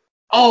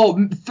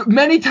 Oh,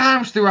 many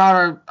times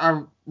throughout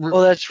our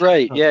Oh, that's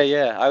right.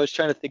 Yeah. I was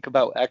trying to think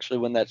about actually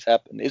when that's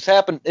happened. It's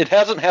happened. It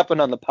hasn't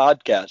happened on the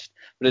podcast,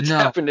 but it's No.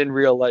 happened in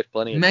real life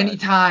plenty of Many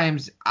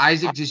times. times,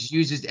 Isaac just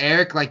uses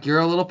Eric like you're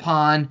a little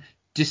pawn,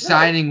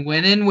 deciding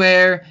when and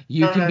where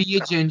you No, can no, be a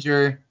no.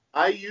 ginger.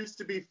 I used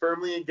to be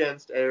firmly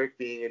against Eric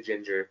being a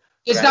ginger.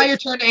 It's but not your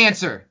turn to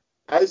answer.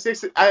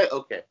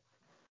 Okay.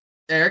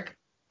 Eric,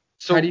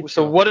 how do you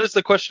So feel? what is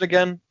the question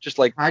again? Just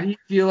like, How do you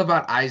feel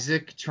about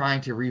Isaac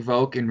trying to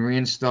revoke and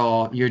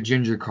reinstall your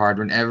ginger card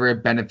whenever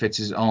it benefits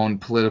his own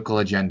political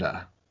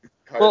agenda?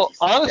 well,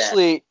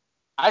 honestly,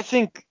 I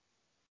think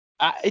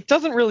it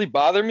doesn't really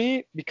bother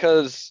me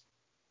because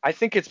I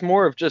think it's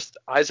more of just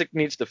Isaac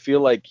needs to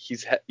feel like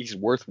he's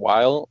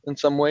worthwhile in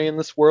some way in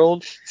this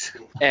world,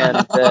 and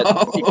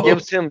that it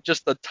gives him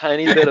just a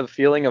tiny bit of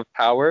feeling of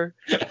power.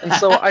 And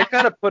so I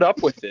kind of put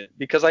up with it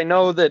because I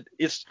know that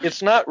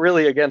it's not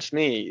really against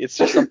me. It's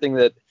just something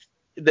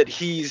that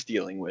he's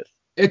dealing with.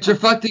 It's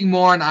reflecting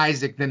more on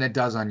Isaac than it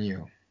does on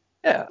you.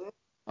 Yeah.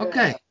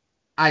 Okay.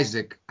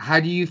 Isaac,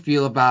 how do you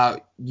feel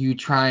about you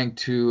trying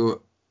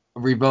to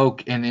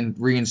revoke and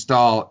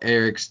reinstall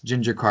Eric's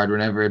ginger card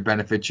whenever it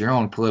benefits your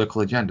own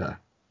political agenda?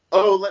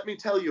 Oh, let me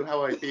tell you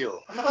how I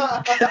feel.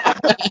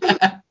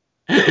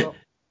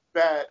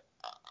 That,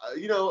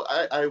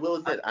 I will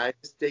admit, I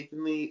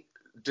mistakenly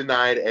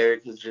denied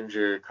Eric his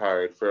ginger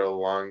card for a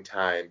long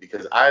time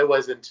because I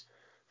wasn't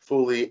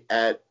fully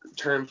at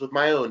terms with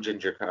my own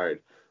ginger card.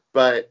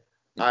 But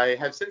I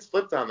have since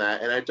flipped on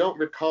that, and I don't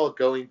recall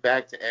going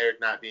back to Eric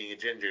not being a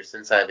ginger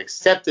since I've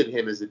accepted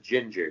him as a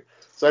ginger.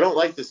 So I don't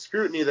like the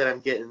scrutiny that I'm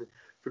getting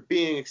for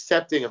being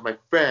accepting of my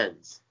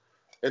friends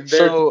and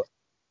their So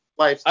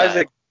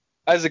lifestyle.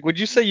 Isaac, would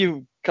you say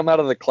you come out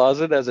of the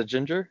closet as a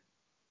ginger?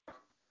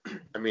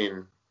 I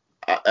mean,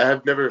 I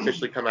have never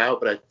officially come out,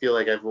 but I feel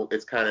like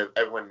it's kind of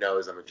everyone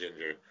knows I'm a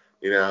ginger,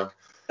 you know?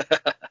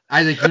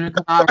 Isaac, you want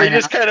to come out They right now?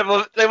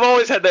 just they've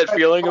always had that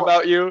feeling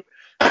about you.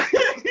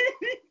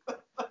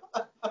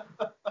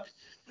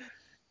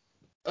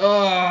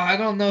 Oh, I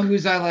don't know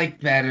whose I like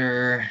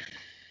better.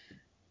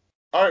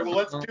 All right, well,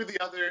 let's do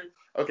the other.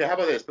 Okay, how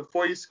about this?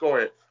 Before you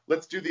score it,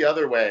 let's do the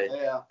other way.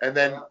 Yeah. And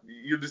then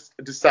you just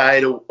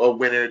decide a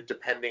winner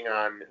depending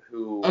on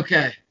who.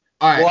 Okay.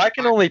 All right. Well, I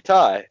can only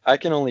tie. Oh, you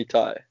can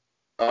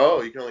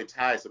only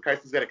tie. So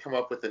Carson's got to come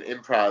up with an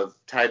improv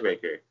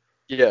tiebreaker.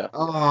 Yeah.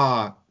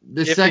 Oh,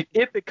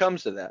 If it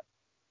comes to that.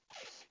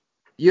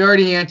 You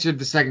already answered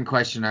the second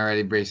question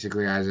already,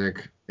 basically,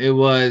 Isaac. It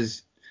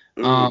was,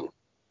 Ooh.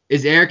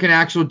 is Eric an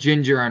actual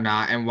ginger or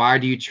not, and why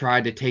do you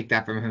try to take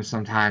that from him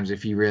sometimes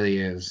if he really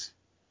is?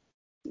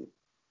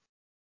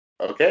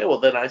 Okay, well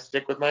then I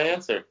stick with my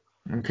answer.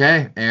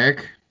 Okay,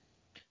 Eric.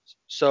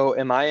 So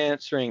am I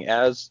answering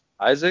as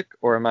Isaac,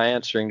 or am I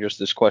answering just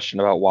this question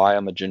about why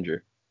I'm a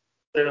ginger?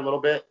 There a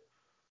little bit.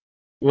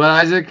 Well,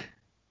 Isaac?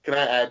 Can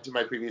I add to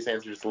my previous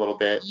answer just a little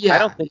bit? Yeah. I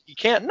don't think he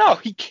can't. No,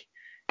 he can't.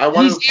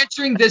 He's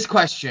answering this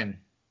question.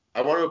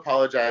 I want to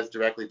apologize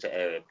directly to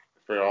Eric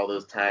for all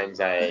those times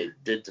I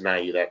did deny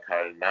you that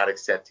card and not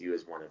accept you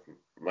as one of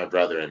my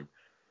brethren.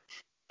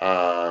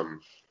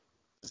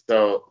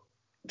 So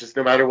just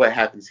no matter what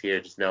happens here,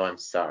 just know I'm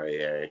sorry,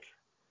 Eric.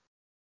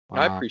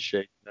 I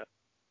appreciate that.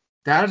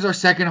 That is our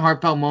second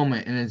heartfelt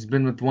moment, and it's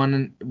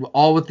been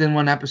all within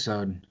one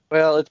episode.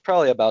 Well, it's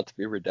probably about to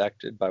be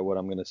redacted by what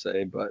I'm gonna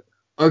say, but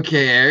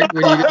Okay, Eric,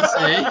 what are you gonna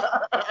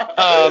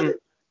say?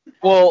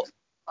 Well,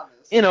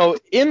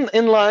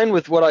 in line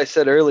with what I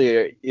said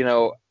earlier,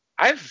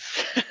 I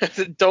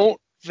don't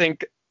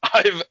think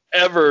I've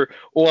ever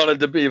wanted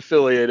to be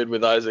affiliated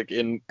with Isaac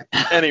in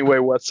any way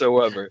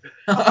whatsoever.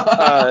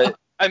 I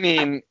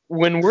mean,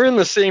 when we're in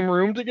the same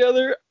room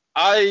together,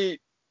 I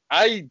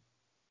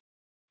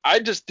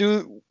just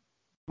do.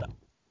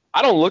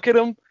 I don't look at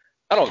him.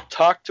 I don't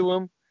talk to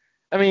him.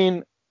 I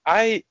mean,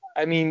 why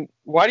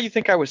do you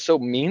think I was so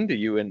mean to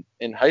you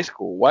in high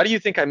school? Why do you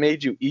think I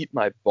made you eat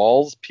my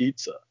balls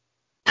pizza?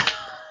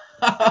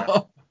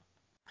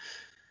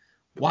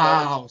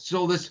 Wow.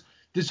 So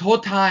this whole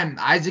time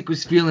Isaac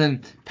was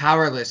feeling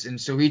powerless, and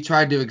so he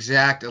tried to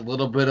exact a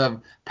little bit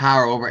of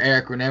power over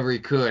Eric whenever he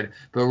could.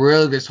 But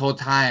really, this whole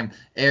time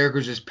Eric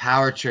was just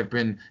power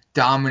tripping,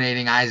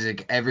 dominating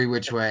Isaac every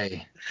which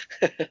way.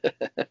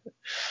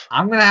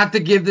 I'm gonna have to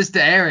give this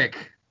to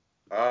Eric.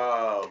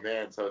 Oh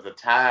man, so it's a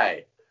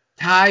tie.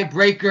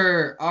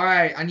 Tiebreaker. All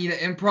right, I need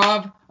an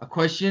improv. A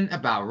question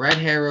about red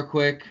hair, real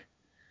quick.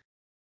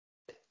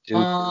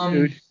 All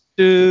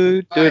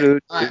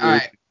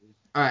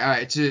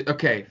right.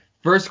 Okay.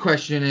 First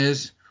question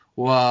is,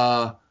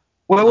 Whoa.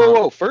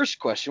 First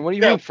question. What do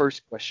you mean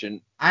first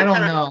question? I don't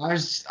know.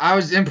 I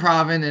was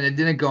improvising and it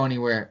didn't go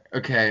anywhere.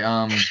 Okay.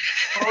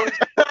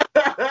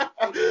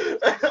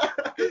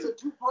 It's a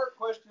two-part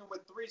question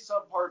with 3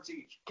 subparts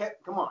each.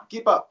 Come on,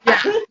 keep up.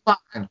 Yeah.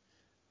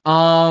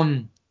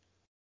 Fine.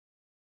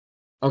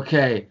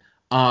 Okay.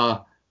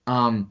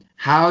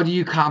 How do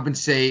you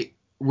compensate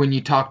when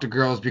you talk to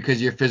girls because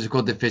of your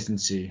physical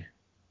deficiency?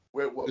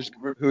 Who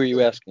are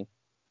you asking?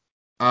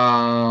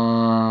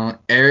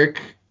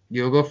 Eric,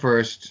 you'll go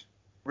first.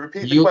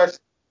 Repeat the question.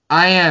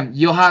 I am.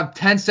 You'll have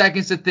 10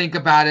 seconds to think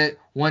about it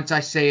once I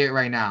say it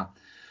right now.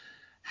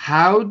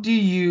 How do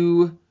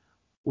you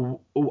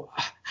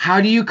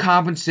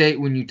compensate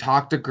when you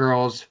talk to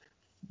girls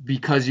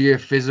because of your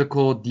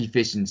physical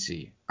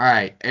deficiency? All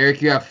right,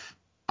 Eric,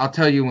 I'll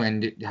tell you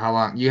how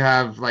long. You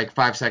have like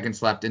 5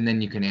 seconds left, and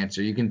then you can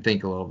answer. You can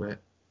think a little bit.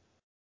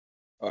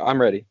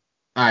 I'm ready.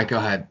 All right, go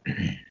ahead.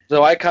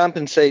 So I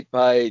compensate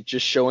by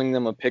just showing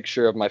them a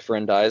picture of my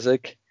friend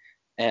Isaac,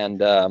 and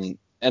then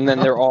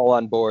they're all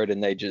on board,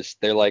 and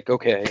they're like,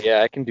 okay,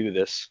 yeah, I can do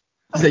this.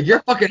 He's like,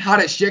 you're fucking hot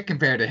as shit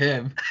compared to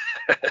him.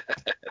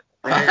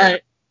 All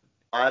right.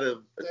 A lot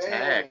of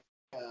attack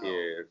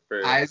here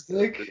for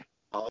Isaac.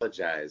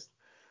 Apologized.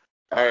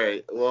 All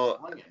right.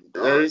 Well,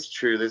 that is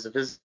true. There's a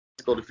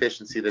physical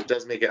deficiency that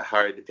does make it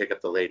hard to pick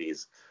up the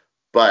ladies,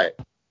 but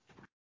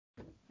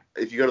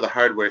if you go to the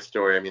hardware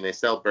store, I mean, they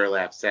sell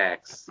burlap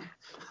sacks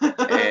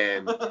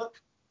and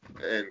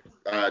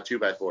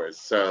 2x4s,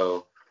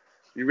 so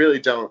you really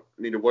don't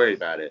need to worry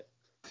about it.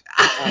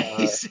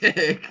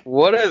 Isaac.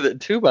 What are the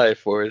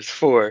 2x4s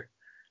for?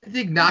 I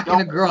think knocking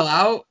a girl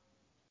out.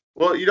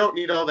 Well, you don't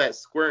need all that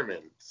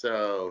squirming,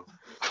 so.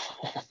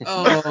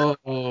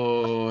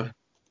 Oh.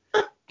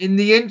 In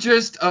the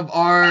interest of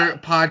our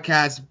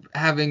podcast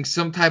having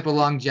some type of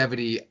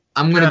longevity,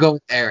 I'm going to go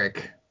with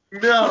Eric.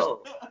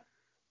 No.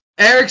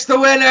 Eric's the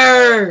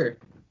winner.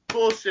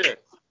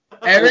 Bullshit.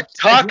 Eric,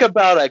 talk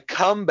about a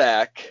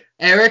comeback.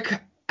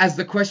 Eric, as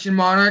the question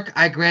monarch,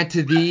 I grant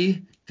to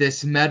thee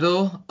this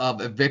medal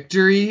of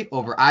victory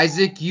over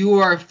Isaac. You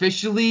are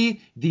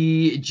officially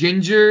the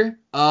ginger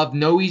of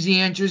no easy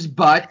answers,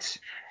 but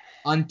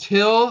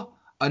until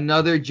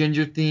another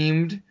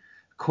ginger-themed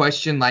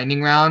question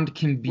lightning round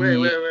can be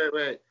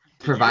wait.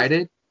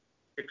 provided.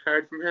 Did you just take a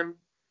card from him?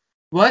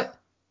 What?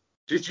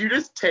 Did you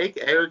just take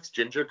Eric's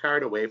ginger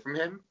card away from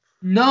him?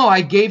 No, I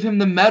gave him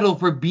the medal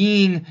for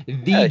being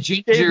the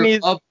ginger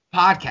of the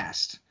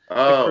podcast.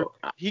 Oh.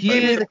 He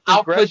gave me the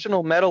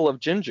Congressional Medal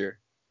of Ginger.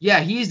 Yeah,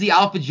 he's the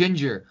alpha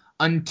ginger.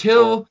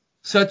 Until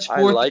such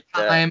forth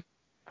time.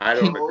 I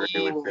don't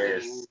agree with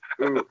this.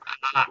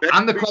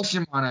 I'm the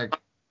question monarch.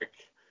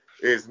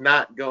 Is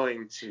not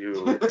going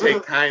to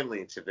take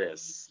kindly to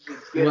this.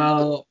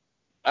 Well,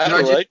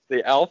 I like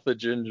the alpha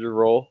ginger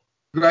role.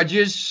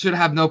 Grudges should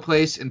have no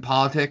place in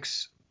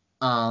politics.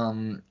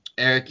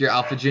 Eric, you're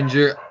alpha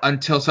ginger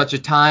until such a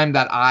time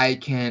that I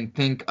can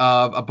think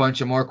of a bunch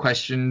of more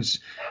questions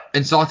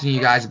insulting you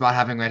guys about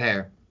having red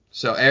hair.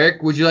 So,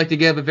 Eric, would you like to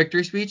give a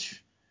victory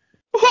speech?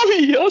 Oh,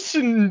 yes,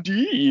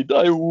 indeed,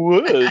 I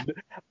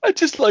would. I'd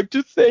just like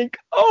to thank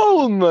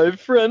all my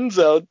friends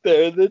out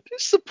there that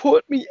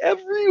support me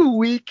every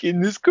week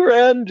in this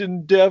grand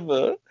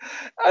endeavor.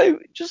 I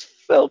just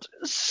felt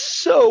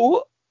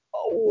so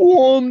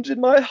warmed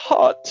in my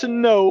heart to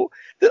know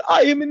that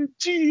I am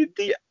indeed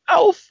the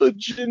alpha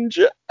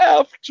ginger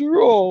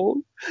after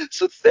all.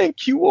 So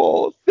thank you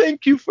all.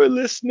 Thank you for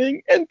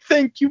listening, and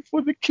thank you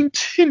for the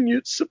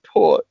continued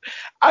support.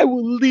 I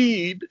will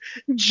lead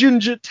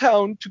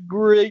Gingertown to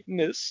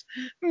greatness.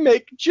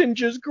 Make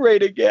gingers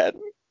great again.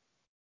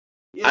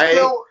 You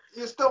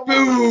still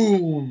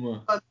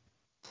boom.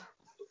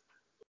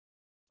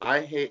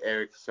 I hate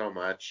Eric so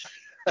much.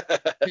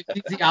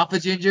 He's the alpha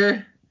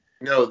ginger.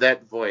 No,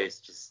 that voice,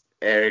 just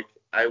Eric.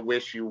 I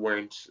wish you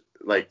weren't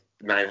like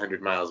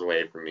 900 miles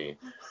away from me.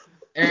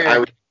 I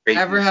would Eric,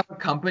 ever have a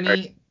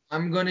company?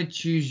 I'm gonna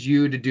choose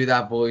you to do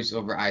that voice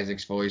over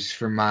Isaac's voice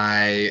for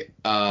my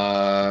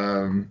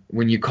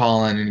when you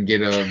call in and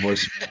get a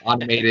voice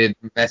automated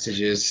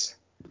messages.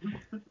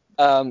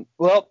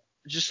 Well,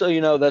 just so you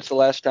know, that's the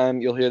last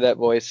time you'll hear that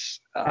voice.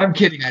 I'm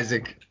kidding,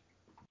 Isaac.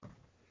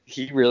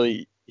 He's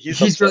really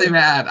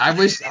mad. I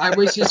wish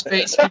his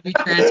face could be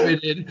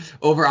transmitted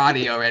over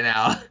audio right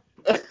now.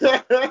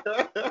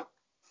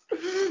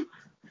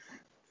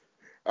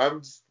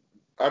 I'm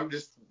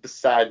just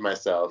beside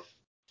myself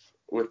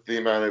with the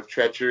amount of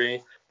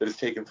treachery that has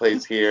taken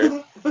place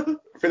here.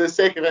 For the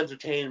sake of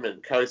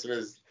entertainment, Carson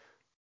has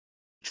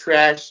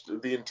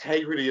trashed the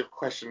integrity of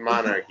Question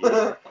Monarchy.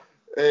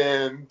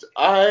 And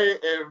I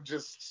am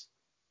just,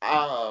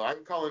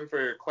 I'm calling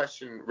for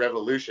Question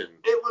Revolution.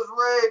 It was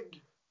rigged.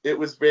 It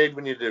was rigged.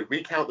 We need to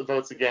recount the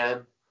votes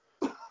again.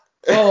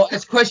 Oh,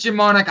 as Question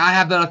Monarch, I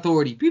have that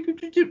authority. Beep,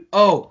 beep, beep, beep.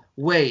 Oh,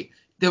 wait.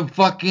 The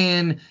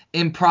fucking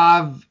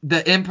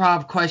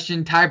improv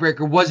question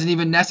tiebreaker wasn't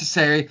even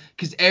necessary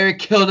because Eric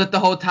killed it the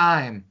whole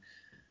time.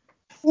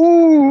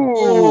 Ooh.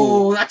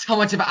 Oh, that's how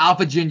much of an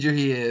alpha ginger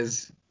he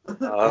is.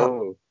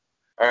 Oh.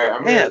 All right,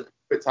 I'm Man, gonna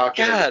quit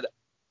talking. God,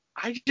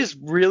 I just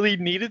really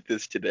needed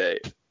this today.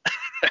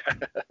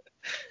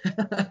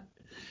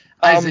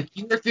 Isaac,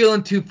 you were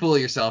feeling too full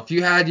of yourself.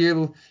 You had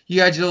your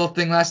little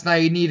thing last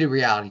night. You need a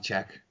reality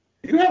check.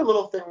 You had a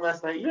little thing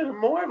last night. You had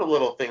more of a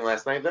little thing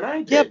last night than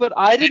I did. Yeah, but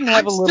I didn't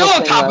have a little still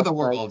on thing top last of the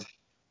world. night.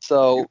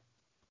 So,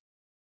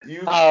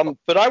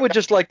 but I would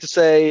just like to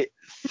say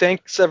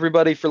thanks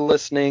everybody for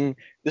listening.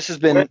 This has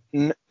been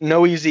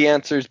no easy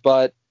answers,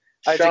 but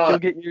Isaac, Sean,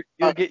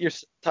 you'll get your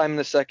time in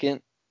a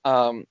second.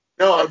 No,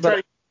 I'm trying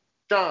to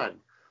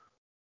Sean.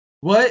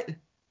 What?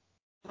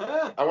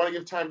 I want to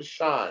give time to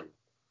Sean.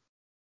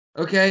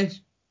 Okay.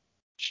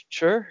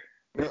 Sure.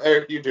 No,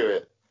 Eric, you do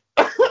it.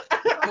 What?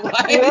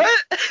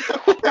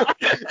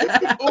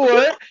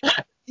 What?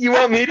 You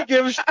want me to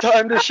give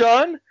time to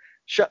Sean?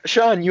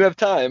 Sean, you have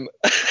time.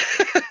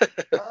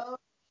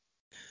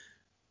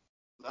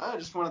 I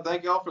just want to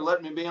thank y'all for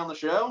letting me be on the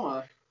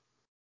show.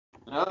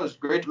 It was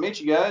great to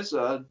meet you guys.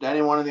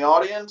 Anyone in the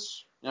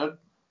audience,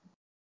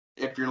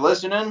 if you're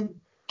listening,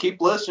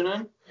 keep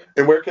listening.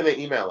 And where can they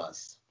email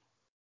us?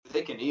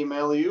 They can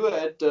email you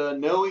at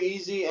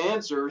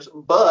noeasyanswers,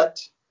 but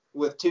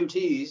with 2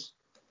 T's,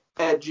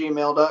 at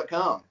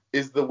gmail.com.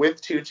 Is the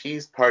with 2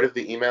 T's part of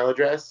the email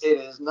address? It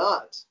is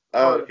not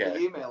part of the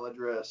email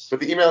address.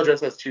 But the email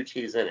address has 2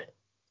 T's in it.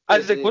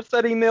 Isaac, what's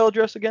that email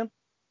address again?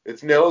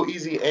 It's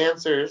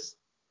noeasyanswers,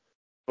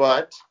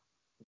 but,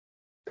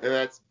 and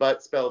that's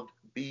but spelled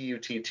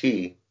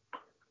B-U-T-T.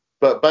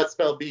 But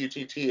spelled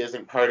B-U-T-T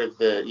isn't part of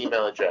the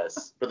email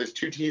address, but there's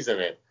 2 T's in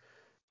it.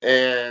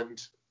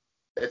 And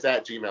it's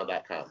at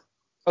gmail.com.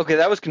 Okay,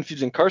 that was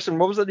confusing. Carson,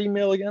 what was that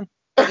email again?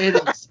 It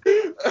is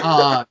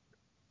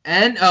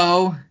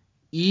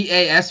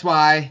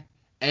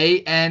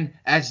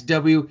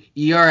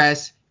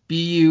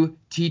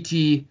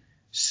NOEASYANSWERSBUTT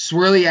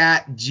swirly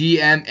at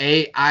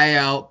GMAIL.com.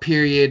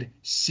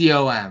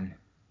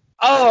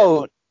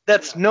 Oh,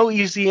 that's no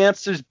easy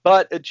answers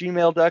but at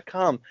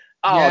gmail.com.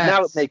 Oh, yes.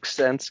 Now it makes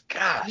sense.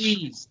 Gosh.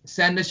 Please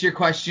send us your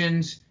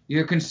questions,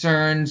 your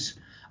concerns,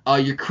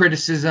 your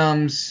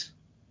criticisms,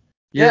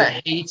 your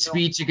hate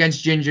speech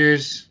against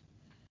gingers.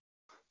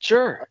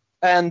 Sure.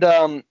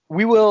 And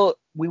we will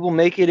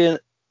make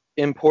it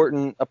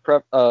important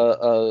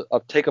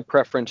take a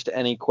preference to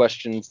any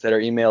questions that are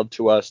emailed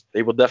to us.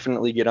 They will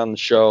definitely get on the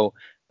show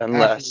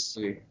unless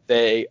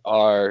they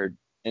are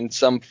in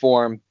some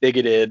form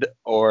bigoted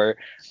or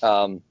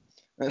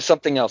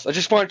something else. I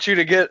just want you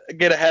to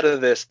get ahead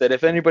of this, that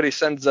if anybody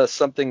sends us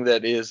something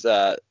that is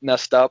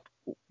messed up,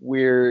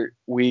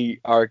 we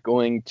are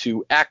going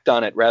to act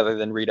on it rather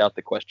than read out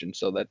the question,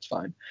 so that's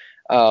fine.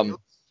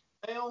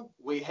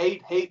 We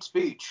hate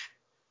speech.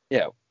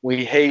 Yeah,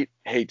 we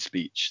hate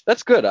speech.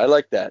 That's good. I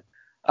like that.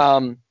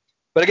 But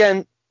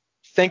again,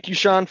 thank you,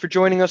 Sean, for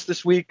joining us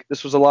this week.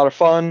 This was a lot of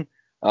fun.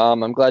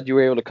 I'm glad you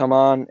were able to come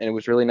on, and it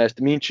was really nice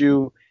to meet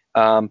you.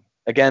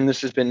 Again,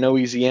 this has been No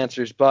Easy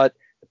Answers, but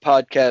the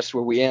podcast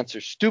where we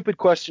answer stupid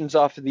questions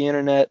off of the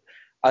internet.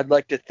 I'd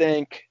like to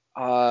thank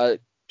Kata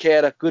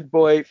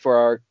Goodboy for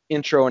our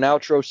intro and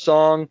outro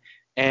song.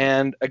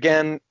 And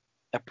again,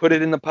 I put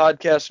it in the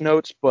podcast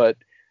notes, but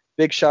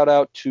big shout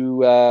out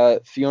to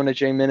Fiona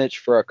J. Minich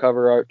for our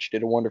cover art. She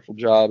did a wonderful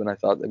job, and I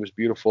thought that was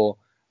beautiful.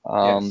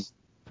 Yes.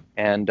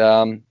 And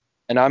I'm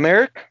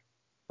Eric.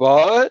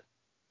 What?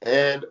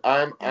 And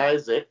I'm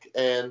Isaac,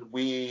 and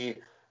we,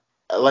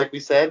 like we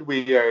said,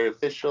 we are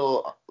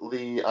officially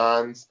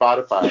on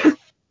Spotify.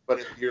 But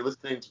if you're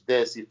listening to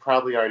this, you've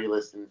probably already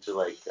listened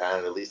to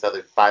at least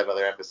 5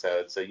 other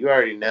episodes, so you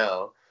already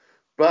know.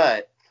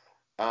 But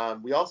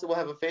we also will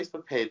have a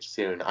Facebook page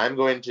soon. I'm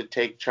going to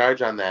take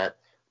charge on that,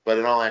 but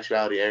in all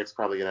actuality, Eric's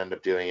probably going to end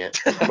up doing it.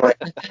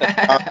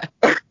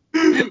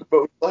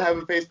 But we'll have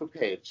a Facebook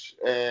page,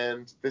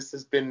 and this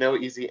has been no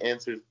easy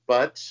answers,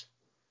 but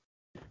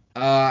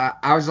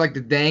I would like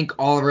to thank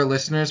all of our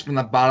listeners from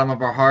the bottom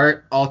of our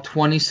heart, all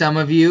 20-some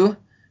of you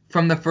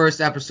from the first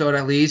episode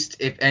at least.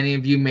 If any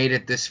of you made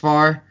it this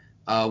far,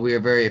 we are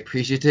very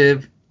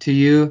appreciative to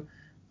you.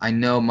 I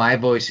know my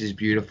voice is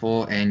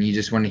beautiful and you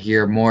just want to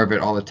hear more of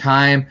it all the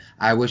time.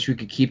 I wish we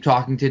could keep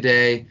talking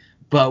today,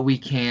 but we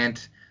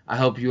can't. I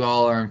hope you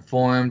all are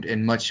informed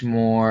and much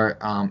more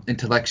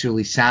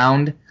intellectually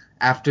sound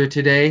after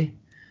today.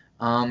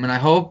 And I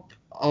hope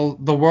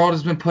the world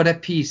has been put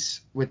at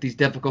peace with these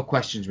difficult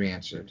questions we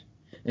answered.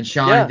 And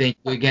Sean, thank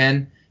you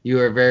again.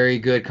 You are a very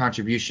good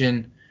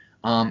contribution.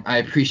 I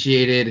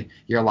appreciated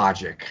your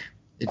logic.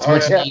 It's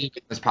much needed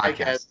in this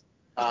podcast.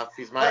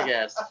 He's my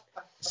guest.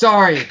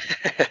 Sorry.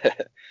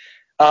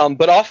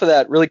 But off of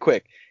that, really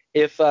quick,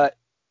 if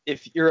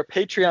you're a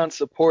Patreon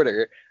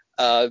supporter,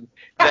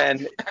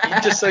 then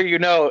just so you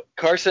know,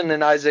 Carson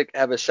and Isaac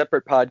have a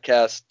separate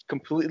podcast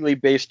completely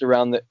based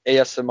around the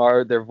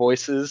ASMR, their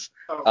voices.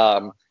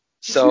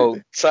 So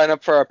sign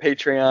up for our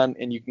Patreon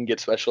and you can get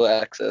special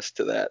access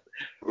to that.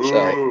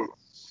 Ooh.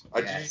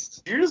 Did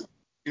you just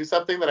do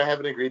something that I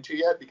haven't agreed to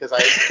yet? Because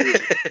I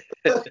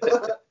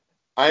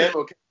am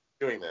okay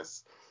doing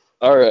this.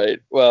 All right.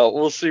 Well,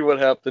 we'll see what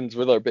happens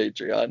with our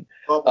Patreon.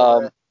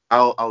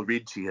 I'll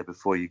read to you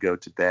before you go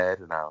to bed,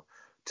 and I'll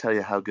tell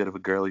you how good of a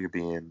girl you're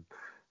being,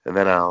 and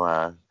then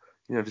I'll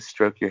just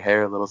stroke your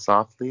hair a little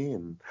softly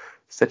and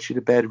set you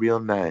to bed real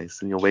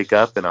nice, and you'll wake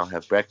up and I'll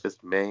have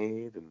breakfast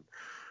made. And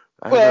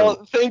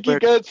thank you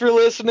guys for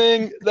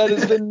listening. That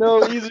has been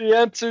No Easy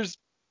Answers,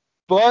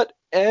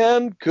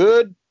 and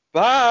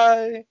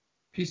goodbye.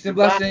 Peace and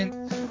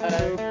blessings.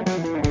 Bye.